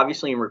with.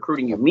 Obviously, in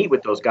recruiting, you meet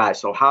with those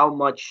guys. So how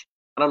much,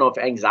 I don't know if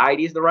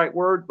anxiety is the right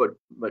word, but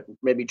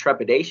maybe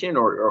trepidation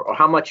or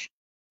how much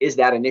is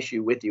that an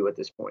issue with you at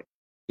this point?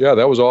 Yeah,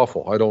 that was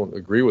awful. I don't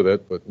agree with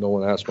it, but no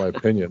one asked my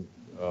opinion.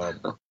 I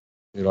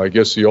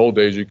guess the old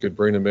days you could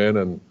bring them in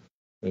and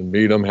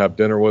meet them, have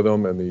dinner with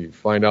them, and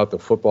find out the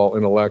football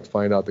intellect,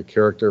 find out the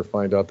character,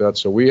 find out that.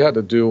 So we had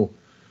to do,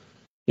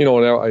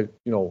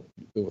 the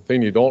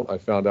thing I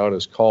found out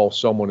is call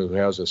someone who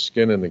has a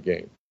skin in the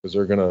game, because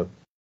they're going to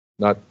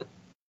not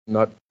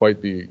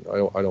quite be,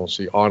 I don't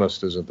see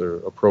honest isn't the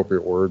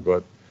appropriate word,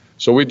 but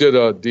so we did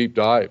a deep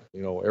dive.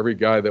 Every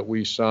guy that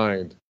we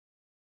signed,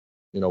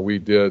 we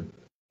did.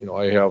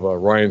 I have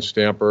Ryan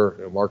Stamper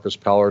and Marcus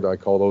Pallard. I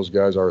call those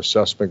guys our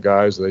assessment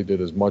guys. They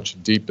did as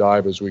much deep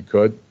dive as we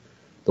could.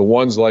 The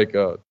ones like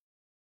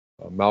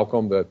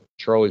Malcolm that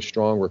Charlie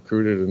Strong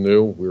recruited and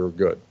knew, we were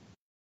good.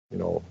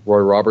 Roy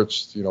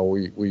Roberts,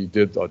 we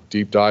did a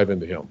deep dive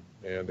into him,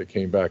 and it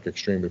came back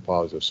extremely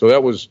positive. So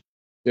that was,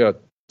 to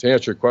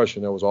answer your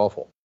question, that was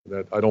awful.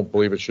 That I don't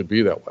believe it should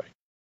be that way.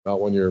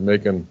 Not when you're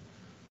making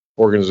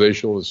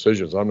organizational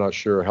decisions. I'm not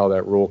sure how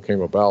that rule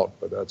came about,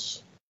 but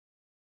that's,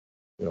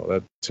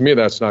 that to me,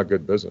 that's not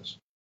good business.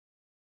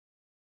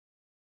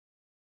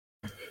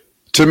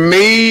 To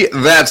me,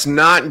 that's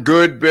not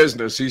good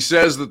business. He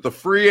says that the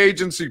free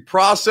agency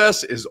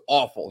process is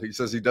awful. He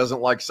says he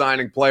doesn't like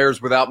signing players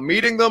without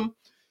meeting them.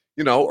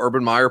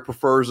 Urban Meyer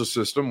prefers a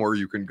system where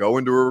you can go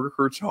into a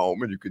recruit's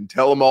home and you can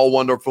tell them all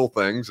wonderful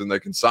things and they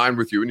can sign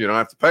with you and you don't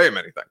have to pay them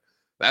anything.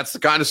 That's the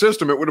kind of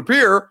system it would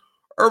appear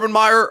Urban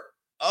Meyer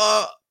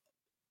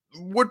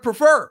would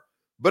prefer.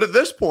 But at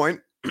this point,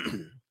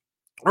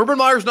 Urban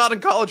Meyer's not in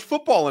college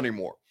football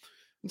anymore.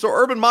 And so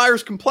Urban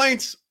Meyer's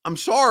complaints, I'm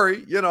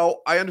sorry,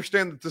 I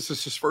understand that this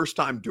is his first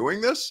time doing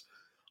this.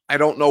 I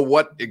don't know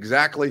what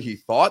exactly he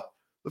thought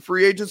the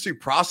free agency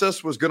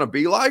process was going to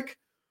be like,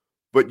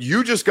 but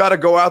you just got to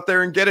go out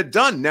there and get it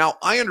done. Now,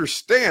 I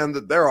understand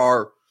that there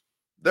are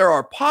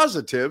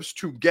positives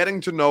to getting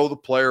to know the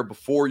player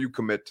before you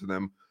commit to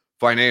them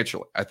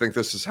financially. I think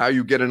this is how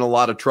you get in a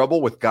lot of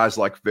trouble with guys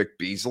like Vic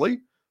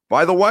Beasley.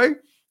 By the way,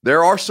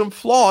 there are some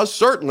flaws,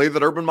 certainly,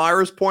 that Urban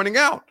Meyer is pointing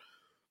out.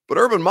 But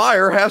Urban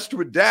Meyer has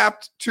to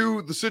adapt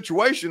to the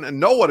situation and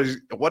know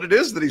what it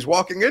is that he's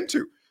walking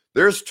into.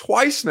 There's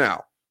twice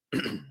now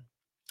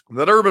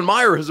that Urban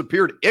Meyer has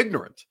appeared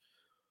ignorant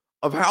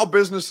of how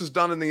business is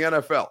done in the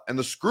NFL and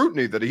the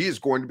scrutiny that he is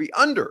going to be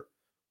under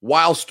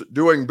whilst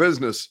doing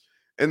business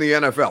in the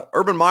NFL.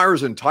 Urban Meyer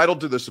is entitled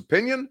to this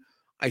opinion.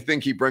 I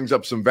think he brings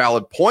up some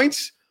valid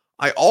points.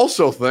 I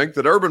also think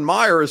that Urban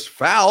Meyer is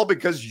foul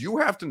because you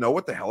have to know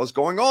what the hell is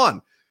going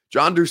on.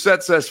 John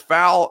Doucette says,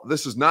 foul,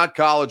 this is not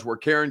college where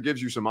Karen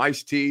gives you some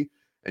iced tea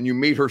and you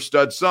meet her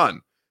stud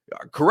son.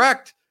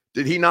 Correct.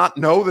 Did he not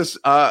know this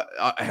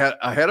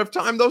ahead of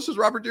time, though, says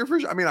Robert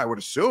Deerfish? I mean, I would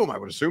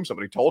assume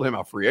somebody told him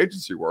how free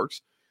agency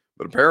works,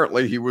 but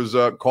apparently he was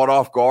caught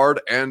off guard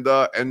and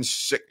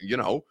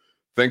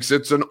thinks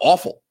it's an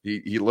awful.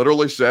 He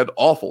literally said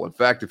awful. In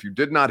fact, if you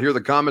did not hear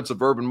the comments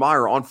of Urban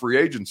Meyer on free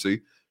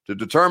agency to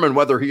determine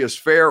whether he is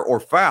fair or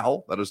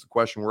foul, that is the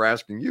question we're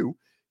asking you.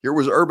 Here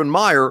was Urban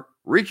Meyer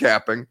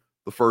recapping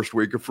the first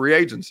week of free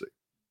agency.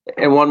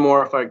 And one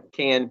more, if I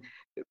can,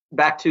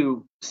 back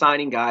to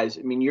signing guys.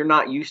 I mean, you're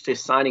not used to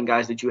signing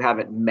guys that you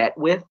haven't met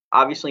with.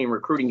 Obviously, in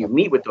recruiting, you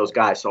meet with those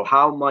guys. So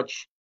how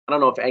much, I don't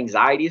know if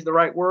anxiety is the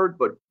right word,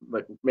 but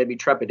maybe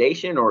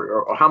trepidation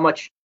or how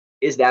much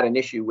is that an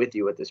issue with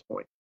you at this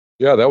point?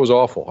 Yeah, that was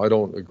awful. I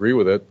don't agree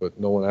with it, but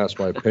no one asked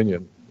my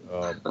opinion.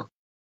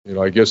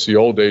 I guess the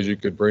old days you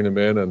could bring them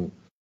in and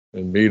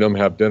meet them,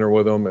 have dinner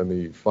with them,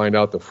 and find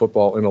out the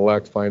football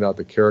intellect, find out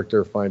the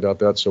character, find out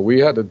that. So we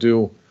had to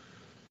do,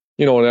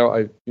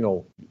 the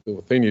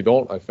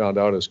thing I found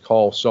out is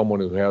call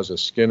someone who has a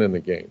skin in the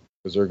game,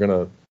 because they're going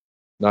to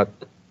not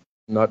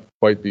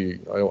quite be,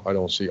 I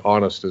don't see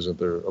honest isn't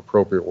the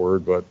appropriate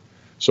word, but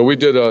so we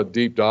did a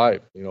deep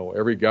dive.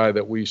 Every guy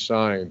that we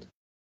signed,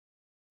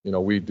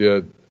 we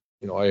did.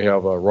 I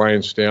have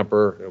Ryan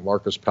Stamper and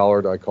Marcus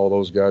Pallard. I call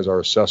those guys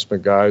our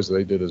assessment guys.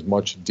 They did as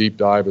much deep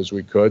dive as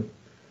we could.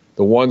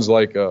 The ones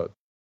like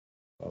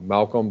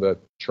Malcolm that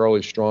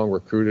Charlie Strong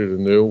recruited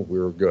and knew, we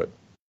were good.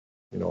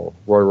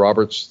 Roy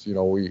Roberts,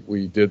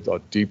 we did a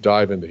deep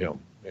dive into him,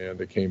 and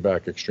it came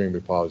back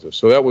extremely positive.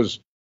 So that was,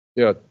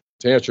 to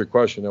answer your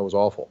question, that was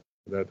awful.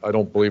 That I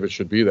don't believe it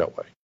should be that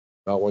way.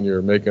 Not when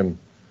you're making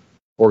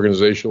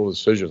organizational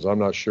decisions. I'm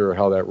not sure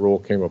how that rule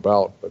came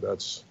about, but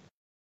that's,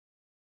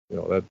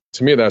 that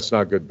to me, that's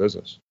not good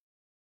business.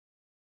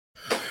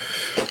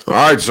 All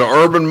right, so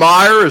Urban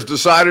Meyer has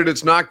decided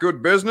it's not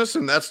good business,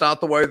 and that's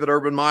not the way that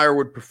Urban Meyer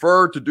would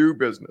prefer to do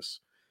business.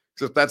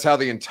 Except that's how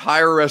the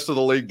entire rest of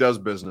the league does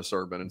business,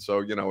 Urban. And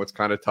so, it's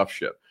kind of tough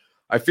shit.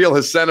 I feel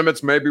his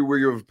sentiments maybe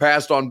we have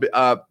passed on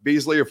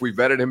Beasley if we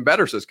vetted him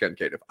better, says Ken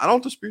Cadiff. I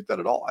don't dispute that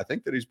at all. I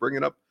think that he's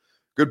bringing up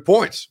good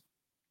points.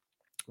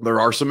 There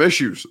are some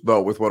issues,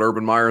 though, with what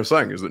Urban Meyer is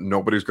saying, is that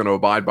nobody's going to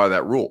abide by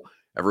that rule.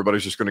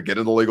 Everybody's just going to get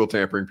in the legal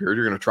tampering period.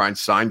 You're going to try and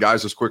sign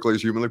guys as quickly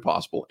as humanly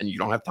possible, and you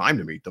don't have time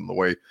to meet them the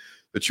way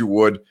that you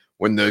would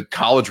when the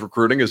college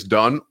recruiting is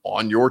done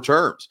on your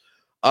terms.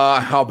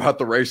 How about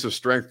the race of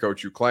strength,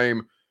 coach? You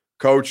claim,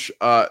 coach,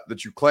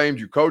 that you claimed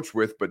you coached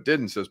with but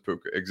didn't, says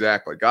Puka.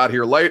 Exactly. Got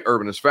here late.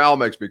 Urban is foul.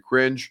 Makes me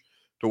cringe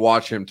to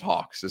watch him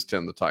talk, says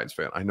Tim, the Titans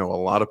fan. I know a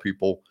lot of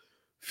people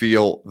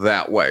feel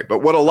that way. But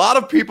what a lot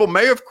of people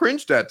may have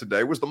cringed at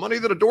today was the money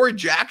that Adoree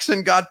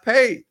Jackson got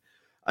paid.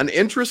 An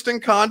interesting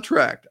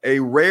contract, a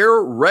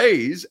rare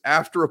raise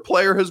after a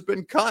player has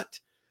been cut.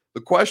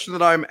 The question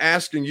that I'm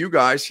asking you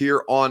guys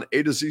here on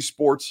A to Z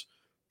Sports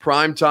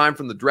Prime Time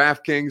from the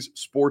DraftKings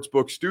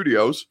Sportsbook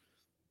Studios,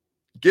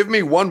 give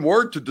me one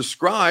word to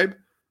describe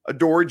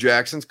Adoree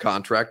Jackson's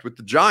contract with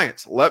the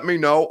Giants. Let me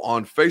know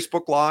on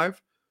Facebook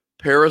Live,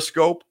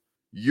 Periscope,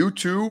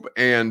 YouTube,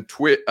 and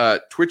Twitch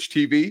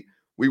TV.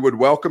 We would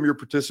welcome your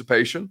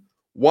participation.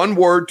 One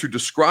word to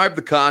describe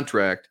the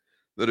contract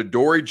that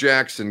Adoree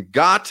Jackson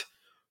got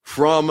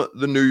from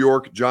the New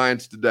York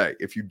Giants today.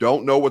 If you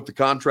don't know what the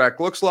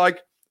contract looks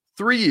like,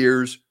 3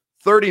 years,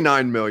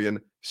 $39 million,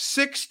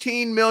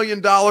 $16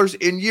 million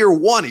in year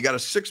one. He got a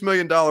 $6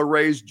 million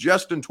raise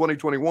just in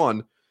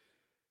 2021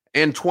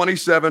 and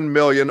 $27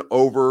 million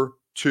over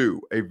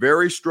 2. A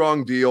very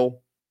strong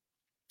deal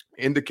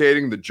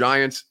indicating the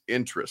Giants'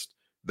 interest.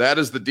 That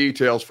is the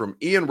details from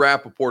Ian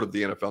Rappaport of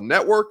the NFL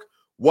Network.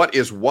 What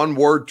is one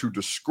word to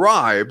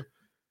describe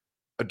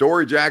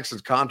Adoree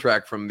Jackson's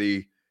contract from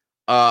the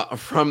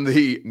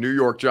New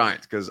York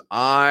Giants? Because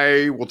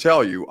I will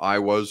tell you, I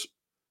was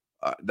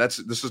this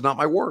is not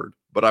my word,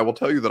 but I will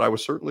tell you that I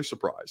was certainly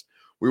surprised.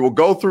 We will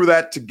go through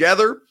that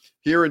together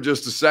here in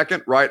just a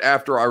second, right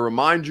after I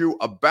remind you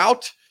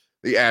about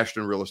the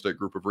Ashton Real Estate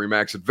Group of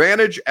RE/MAX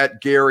Advantage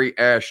at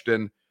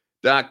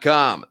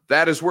GaryAshton.com.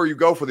 That is where you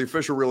go for the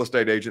official real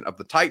estate agent of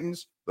the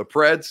Titans, the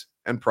Preds,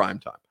 and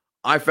Primetime.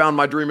 I found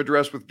my dream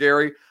address with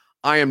Gary.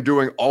 I am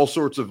doing all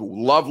sorts of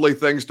lovely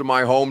things to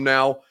my home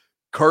now,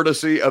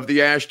 courtesy of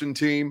the Ashton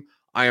team.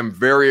 I am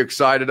very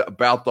excited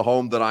about the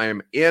home that I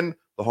am in,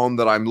 the home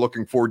that I'm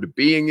looking forward to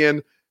being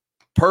in.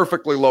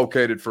 Perfectly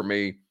located for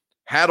me.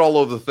 Had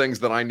all of the things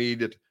that I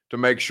needed to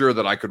make sure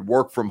that I could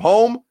work from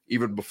home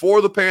even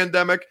before the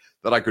pandemic,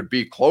 that I could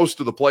be close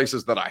to the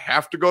places that I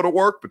have to go to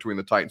work, between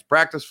the Titans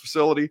practice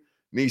facility,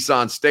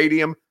 Nissan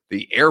Stadium,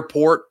 the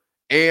airport,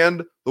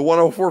 and the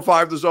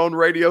 104.5 The Zone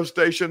radio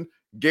station.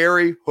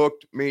 Gary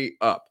hooked me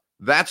up.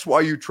 That's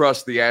why you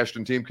trust the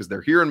Ashton team, because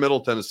they're here in Middle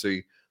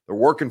Tennessee. They're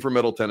working for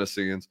Middle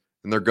Tennesseans,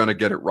 and they're going to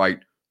get it right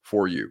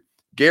for you.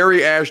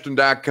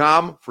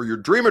 GaryAshton.com for your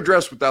dream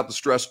address without the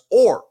stress,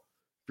 or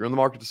if you're in the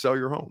market to sell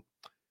your home.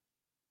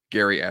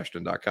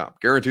 GaryAshton.com.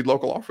 Guaranteed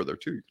local offer there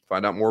too. You can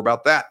find out more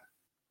about that.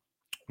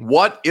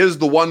 What is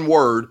the one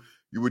word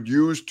you would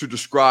use to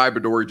describe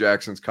Adoree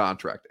Jackson's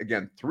contract?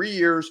 Again, 3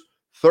 years,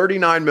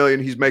 $39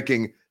 million. He's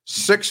making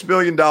 $6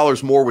 million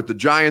more with the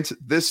Giants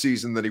this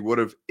season than he would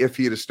have if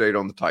he had stayed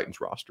on the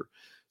Titans roster.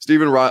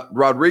 Steven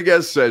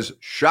Rodriguez says,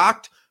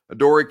 shocked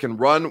Adoree can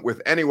run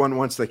with anyone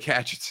once they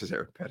catch it, says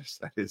Eric Pettis.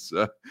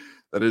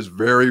 That is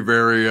very,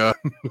 very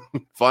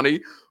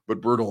funny,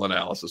 but brutal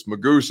analysis.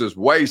 Magoo says,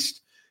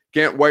 waste.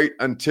 Can't wait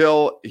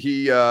until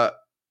he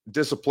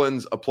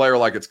disciplines a player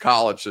like it's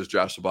college, says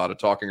Josh Sabata,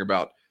 talking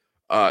about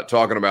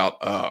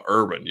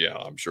Urban. Yeah,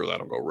 I'm sure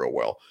that'll go real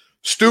well.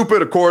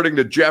 Stupid, according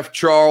to Jeff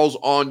Charles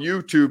on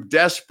YouTube.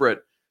 Desperate,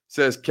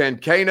 says Ken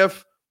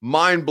Caniff.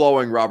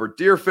 Mind-blowing, Robert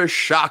Deerfish.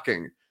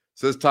 Shocking,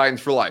 says Titans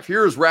for life.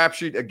 Here is Rap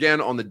Sheet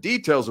again on the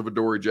details of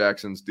Adoree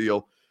Jackson's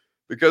deal,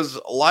 because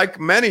like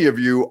many of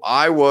you,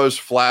 I was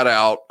flat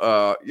out,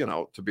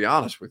 to be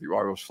honest with you,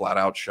 I was flat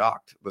out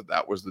shocked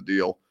that was the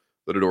deal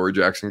that Adoree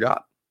Jackson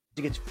got.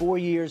 He gets 4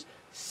 years,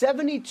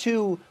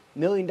 $72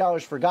 million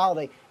for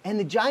Golladay, and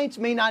the Giants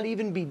may not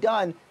even be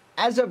done.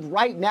 As of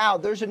right now,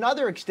 there's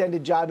another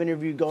extended job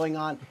interview going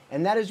on,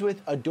 and that is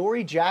with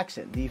Adoree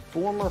Jackson, the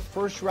former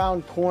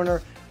first-round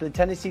corner for the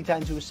Tennessee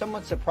Titans, who was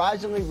somewhat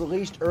surprisingly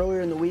released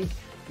earlier in the week.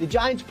 The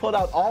Giants pulled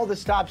out all the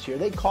stops here.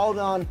 They called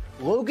on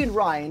Logan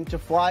Ryan to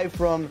fly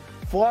from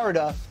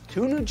Florida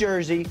to New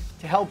Jersey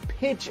to help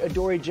pitch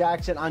Adoree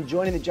Jackson on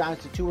joining the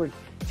Giants. The two were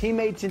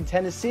teammates in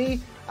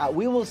Tennessee.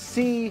 We will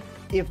see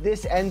if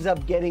this ends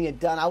up getting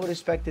it done. I would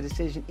expect a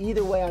decision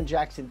either way on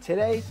Jackson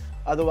today.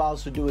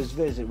 Otherwise, he'll do his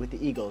visit with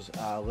the Eagles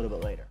a little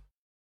bit later.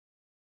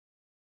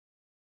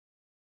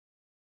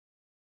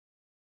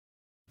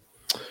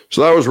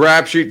 So that was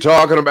Rap Sheet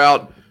talking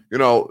about,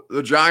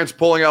 the Giants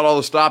pulling out all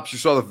the stops. You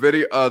saw the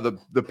video,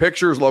 the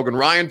pictures Logan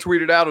Ryan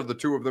tweeted out of the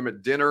two of them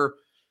at dinner.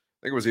 I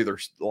think it was either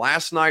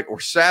last night or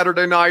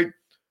Saturday night.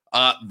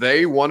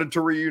 They wanted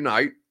to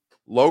reunite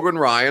Logan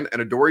Ryan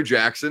and Adoree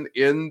Jackson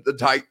in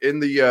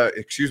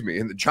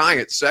the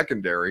Giants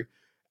secondary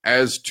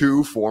as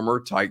two former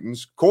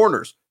Titans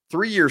corners.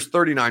 3 years,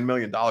 $39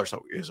 million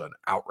is an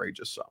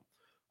outrageous sum.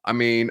 I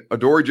mean,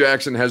 Adoree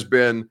Jackson has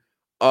been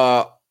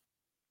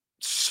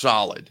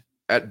solid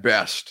at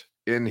best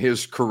in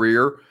his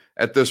career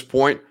at this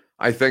point.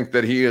 I think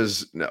that he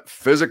is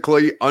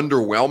physically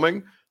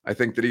underwhelming. I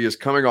think that he is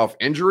coming off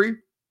injury.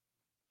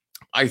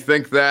 I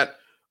think that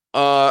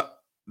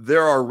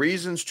there are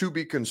reasons to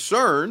be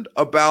concerned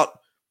about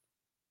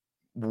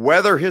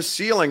whether his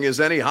ceiling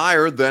is any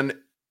higher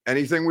than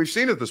anything we've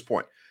seen at this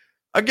point.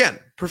 Again,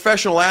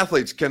 professional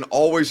athletes can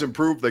always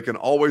improve. They can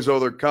always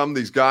overcome.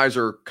 These guys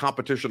are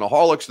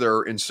competitionaholics.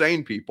 They're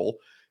insane people.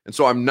 And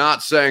so I'm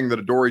not saying that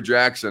Adoree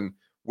Jackson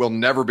will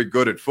never be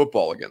good at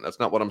football again. That's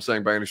not what I'm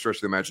saying by any stretch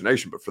of the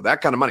imagination. But for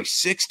that kind of money,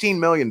 $16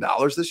 million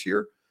this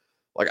year,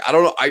 like, I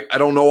don't know. I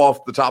don't know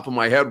off the top of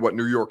my head what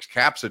New York's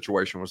cap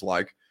situation was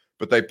like,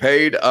 but they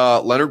paid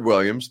Leonard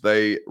Williams.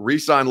 They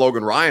re-signed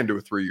Logan Ryan to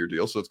a 3-year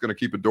deal. So it's going to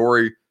keep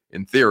Adoree,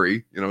 in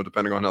theory,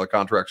 depending on how the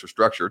contracts are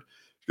structured.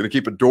 It's going to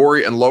keep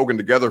Adoree and Logan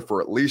together for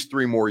at least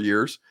 3 more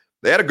years.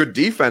 They had a good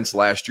defense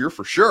last year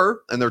for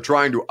sure, and they're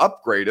trying to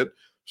upgrade it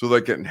so they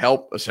can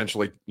help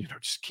essentially,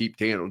 just keep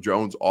Daniel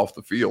Jones off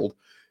the field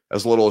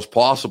as little as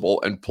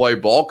possible and play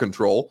ball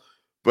control.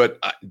 But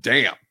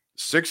damn,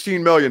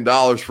 $16 million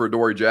for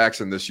Adoree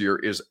Jackson this year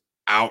is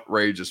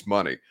outrageous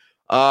money.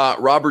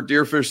 Robert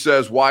Deerfish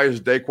says, why is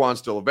Daquan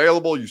still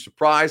available? You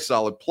surprised?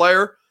 Solid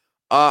player.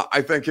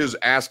 I think his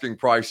asking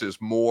price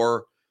is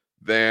more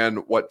than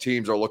what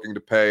teams are looking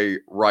to pay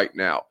right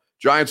now.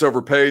 Giants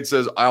overpaid,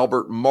 says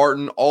Albert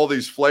Martin. All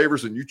these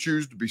flavors, and you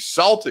choose to be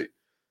salty,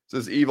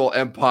 says Evil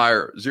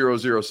Empire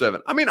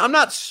 007. I mean, I'm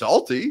not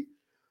salty.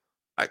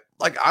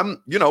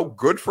 I'm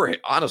good for him.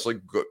 Honestly,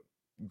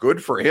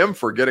 good for him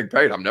for getting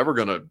paid. I'm never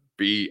going to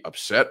be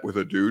upset with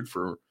a dude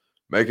for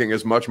making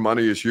as much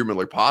money as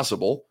humanly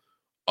possible.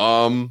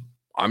 I'm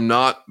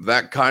not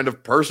that kind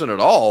of person at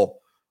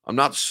all. I'm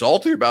not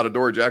salty about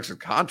Adoree Jackson's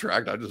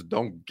contract. I just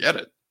don't get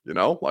it.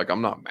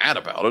 I'm not mad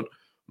about it.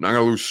 I'm not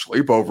going to lose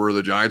sleep over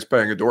the Giants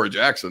paying Adoree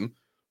Jackson.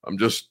 I'm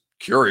just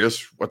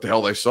curious what the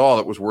hell they saw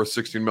that was worth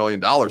 $16 million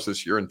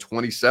this year and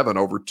 27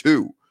 over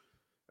 2.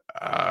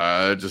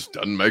 It just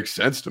doesn't make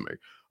sense to me.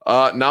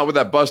 Not with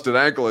that busted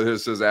ankle of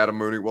his, says Adam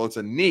Mooney. Well, it's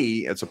a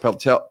knee. It's a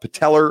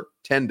patellar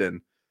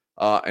tendon.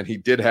 And he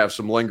did have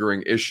some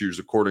lingering issues,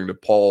 according to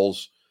Paul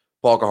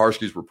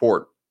Kaharski's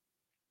report.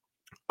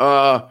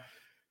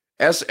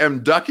 SM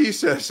Ducky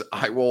says,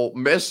 I will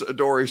miss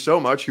Adoree so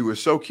much. He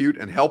was so cute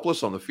and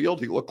helpless on the field.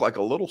 He looked like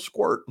a little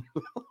squirt.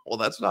 Well,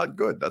 that's not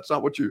good. That's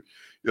not what you're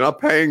not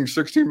paying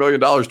 $16 million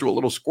to a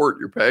little squirt.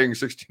 You're paying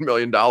 $16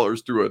 million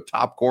to a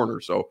top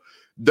corner. So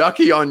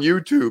Ducky on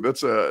YouTube,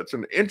 it's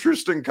an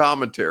interesting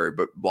commentary,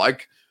 but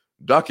like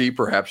Ducky,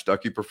 perhaps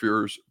Ducky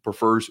prefers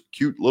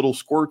cute little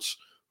squirts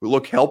who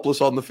look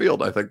helpless on the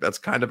field. I think that's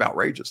kind of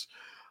outrageous.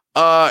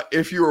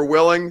 If you are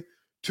willing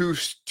to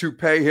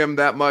pay him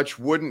that much,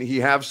 wouldn't he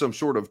have some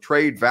sort of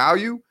trade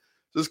value?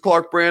 Says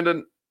Clark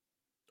Brandon.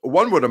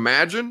 one would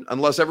imagine,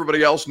 unless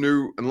everybody else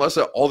knew, unless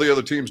all the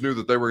other teams knew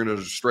that they were going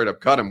to just straight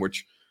up cut him,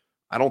 which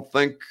I don't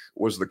think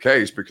was the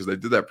case because they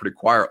did that pretty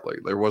quietly.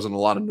 There wasn't a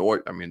lot of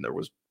noise. I mean, there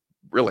was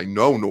really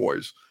no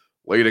noise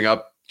leading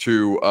up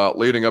to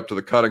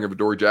the cutting of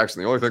Adoree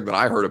Jackson. The only thing that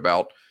I heard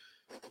about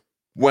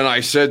when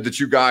I said that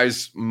you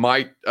guys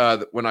might,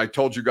 when I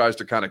told you guys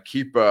to kind of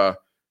keep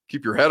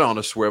your head on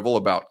a swivel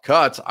about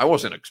cuts, I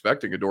wasn't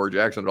expecting Adoree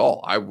Jackson at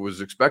all. I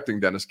was expecting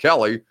Dennis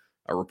Kelly.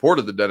 I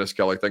reported the Dennis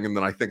Kelly thing, and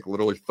then I think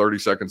literally 30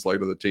 seconds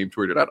later, the team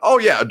tweeted out, "Oh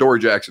yeah, Adoree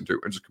Jackson too,"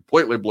 and just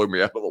completely blew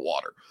me out of the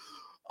water.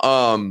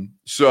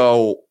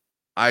 So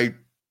I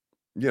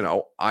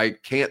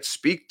can't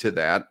speak to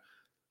that.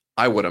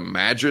 I would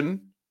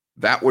imagine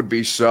that would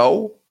be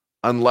so,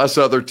 unless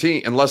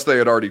they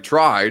had already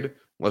tried,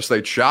 unless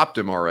they chopped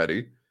him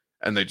already,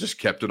 and they just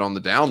kept it on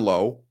the down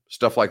low.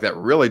 Stuff like that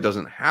really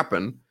doesn't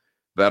happen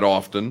that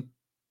often,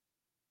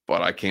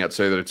 but I can't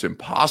say that it's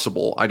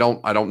impossible. I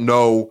don't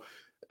know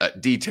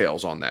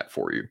details on that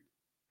for you.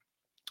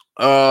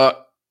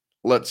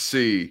 Let's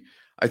see.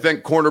 I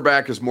think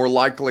cornerback is more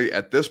likely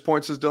at this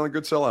point, says Dylan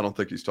Goodsell. I don't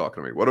think he's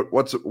talking to me.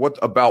 What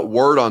about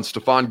word on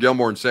Stephon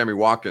Gilmore and Sammy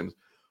Watkins?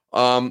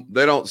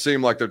 They don't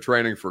seem like they're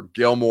training for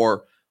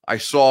Gilmore. I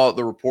saw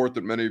the report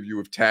that many of you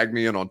have tagged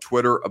me in on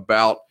Twitter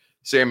about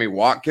Sammy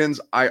Watkins.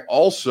 I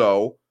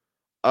also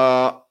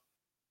got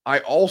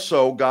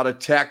a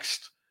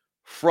text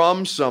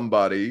from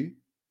somebody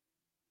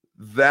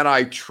that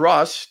I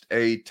trust,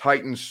 a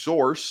Titan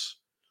source,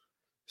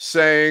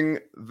 saying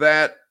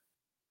that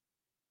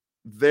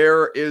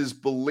there is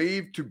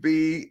believed to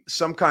be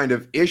some kind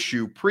of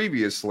issue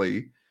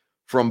previously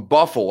from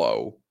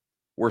Buffalo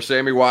where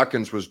Sammy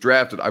Watkins was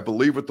drafted, I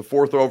believe with the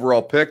 4th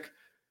overall pick,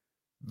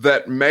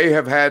 that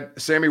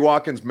Sammy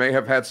Watkins may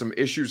have had some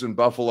issues in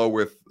Buffalo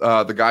with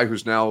the guy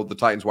who's now the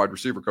Titans wide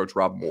receiver coach,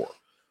 Rob Moore.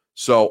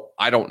 So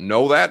I don't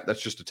know that.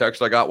 That's just a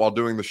text I got while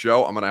doing the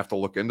show. I'm going to have to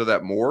look into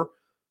that more.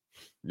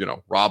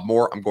 Rob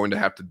Moore, I'm going to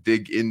have to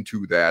dig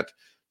into that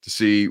to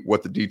see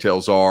what the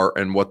details are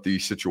and what the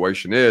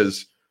situation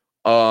is.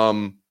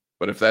 But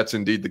if that's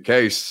indeed the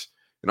case,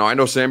 I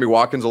know Sammy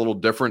Watkins is a little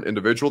different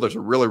individual. There's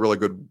a really, really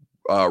good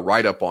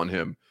write-up on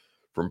him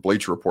from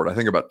Bleacher Report, I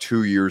think about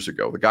 2 years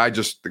ago. The guy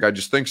just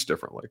thinks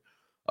differently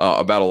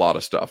about a lot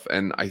of stuff.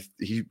 And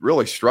he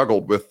really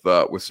struggled with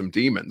some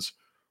demons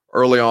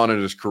early on in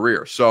his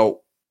career.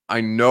 So I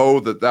know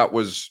that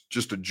was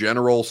just a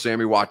general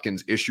Sammy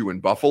Watkins issue in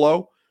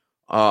Buffalo.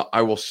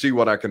 I will see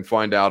what I can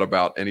find out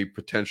about any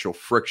potential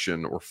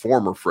friction or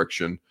former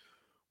friction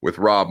with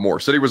Rob Moore.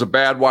 Said he was a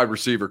bad wide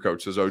receiver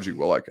coach, says OG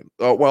Williken.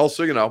 Oh, well,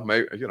 so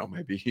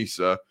maybe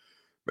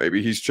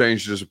he's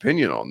changed his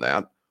opinion on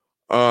that.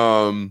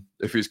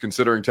 If he's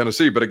considering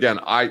Tennessee. But again,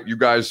 you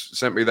guys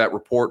sent me that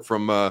report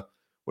from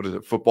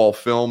Football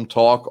Film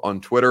Talk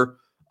on Twitter.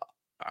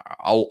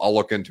 I'll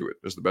look into it.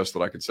 Is the best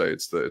that I could say.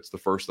 It's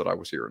the first that I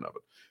was hearing of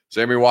it.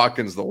 Sammy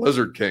Watkins, the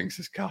Lizard King,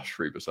 says, "Gosh,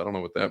 Rebus, I don't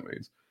know what that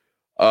means."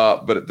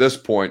 But at this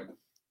point,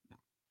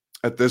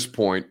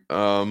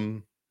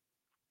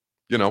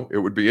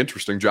 it would be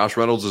interesting. Josh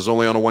Reynolds is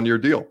only on a 1-year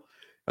deal,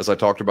 as I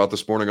talked about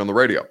this morning on the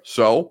radio.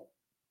 So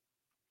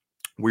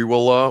we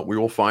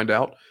will find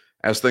out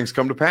as things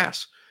come to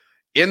pass.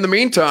 In the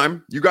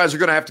meantime, you guys are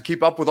going to have to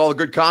keep up with all the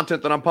good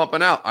content that I'm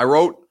pumping out. I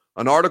wrote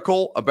an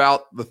article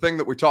about the thing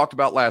that we talked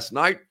about last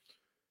night,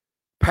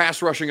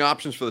 pass rushing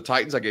options for the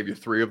Titans. I gave you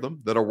 3 of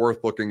them that are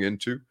worth looking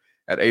into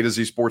at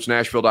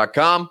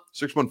AtoZSportsNashville.com.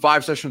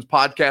 615 Sessions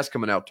podcast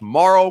coming out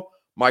tomorrow.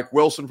 Mike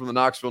Wilson from the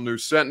Knoxville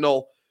News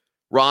Sentinel.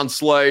 Ron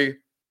Slay,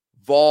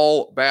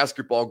 Vol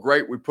basketball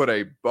great. We put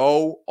a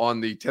bow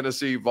on the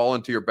Tennessee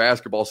Volunteer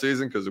basketball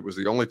season because it was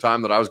the only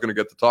time that I was going to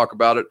get to talk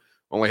about it.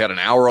 Only had an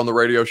hour on the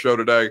radio show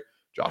today.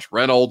 Josh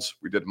Reynolds.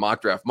 We did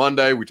Mock Draft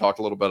Monday. We talked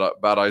a little bit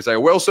about Isaiah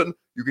Wilson.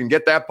 You can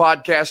get that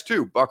podcast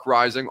too, Buck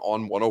Rising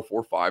on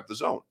 104.5 The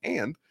Zone.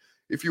 And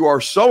if you are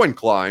so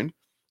inclined,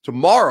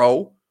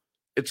 tomorrow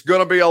it's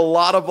going to be a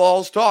lot of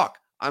Vols talk.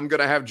 I'm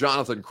going to have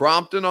Jonathan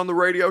Crompton on the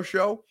radio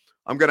show.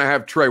 I'm going to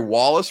have Trey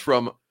Wallace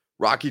from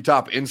Rocky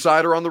Top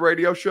Insider on the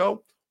radio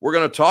show. We're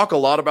going to talk a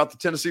lot about the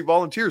Tennessee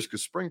Volunteers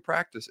because spring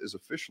practice is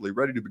officially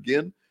ready to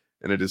begin,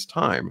 and it is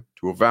time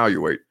to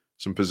evaluate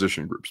some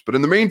position groups. But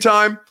in the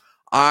meantime,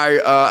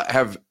 I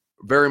have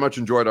very much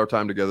enjoyed our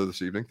time together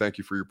this evening. Thank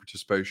you for your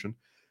participation.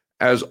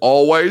 As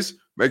always,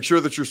 make sure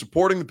that you're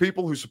supporting the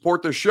people who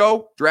support this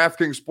show,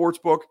 DraftKings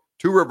Sportsbook,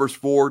 Two Rivers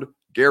Ford,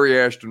 Gary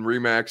Ashton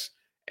Remax,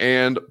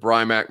 and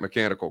Brymac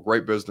Mechanical.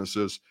 Great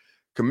businesses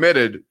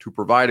committed to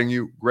providing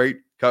you great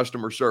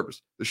customer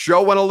service. The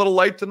show went a little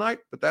late tonight,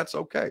 but that's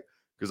okay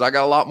because I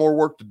got a lot more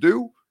work to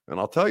do. And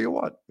I'll tell you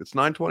what, it's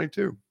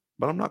 9:22,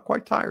 but I'm not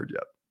quite tired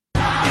yet.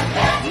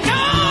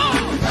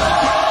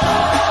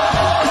 No!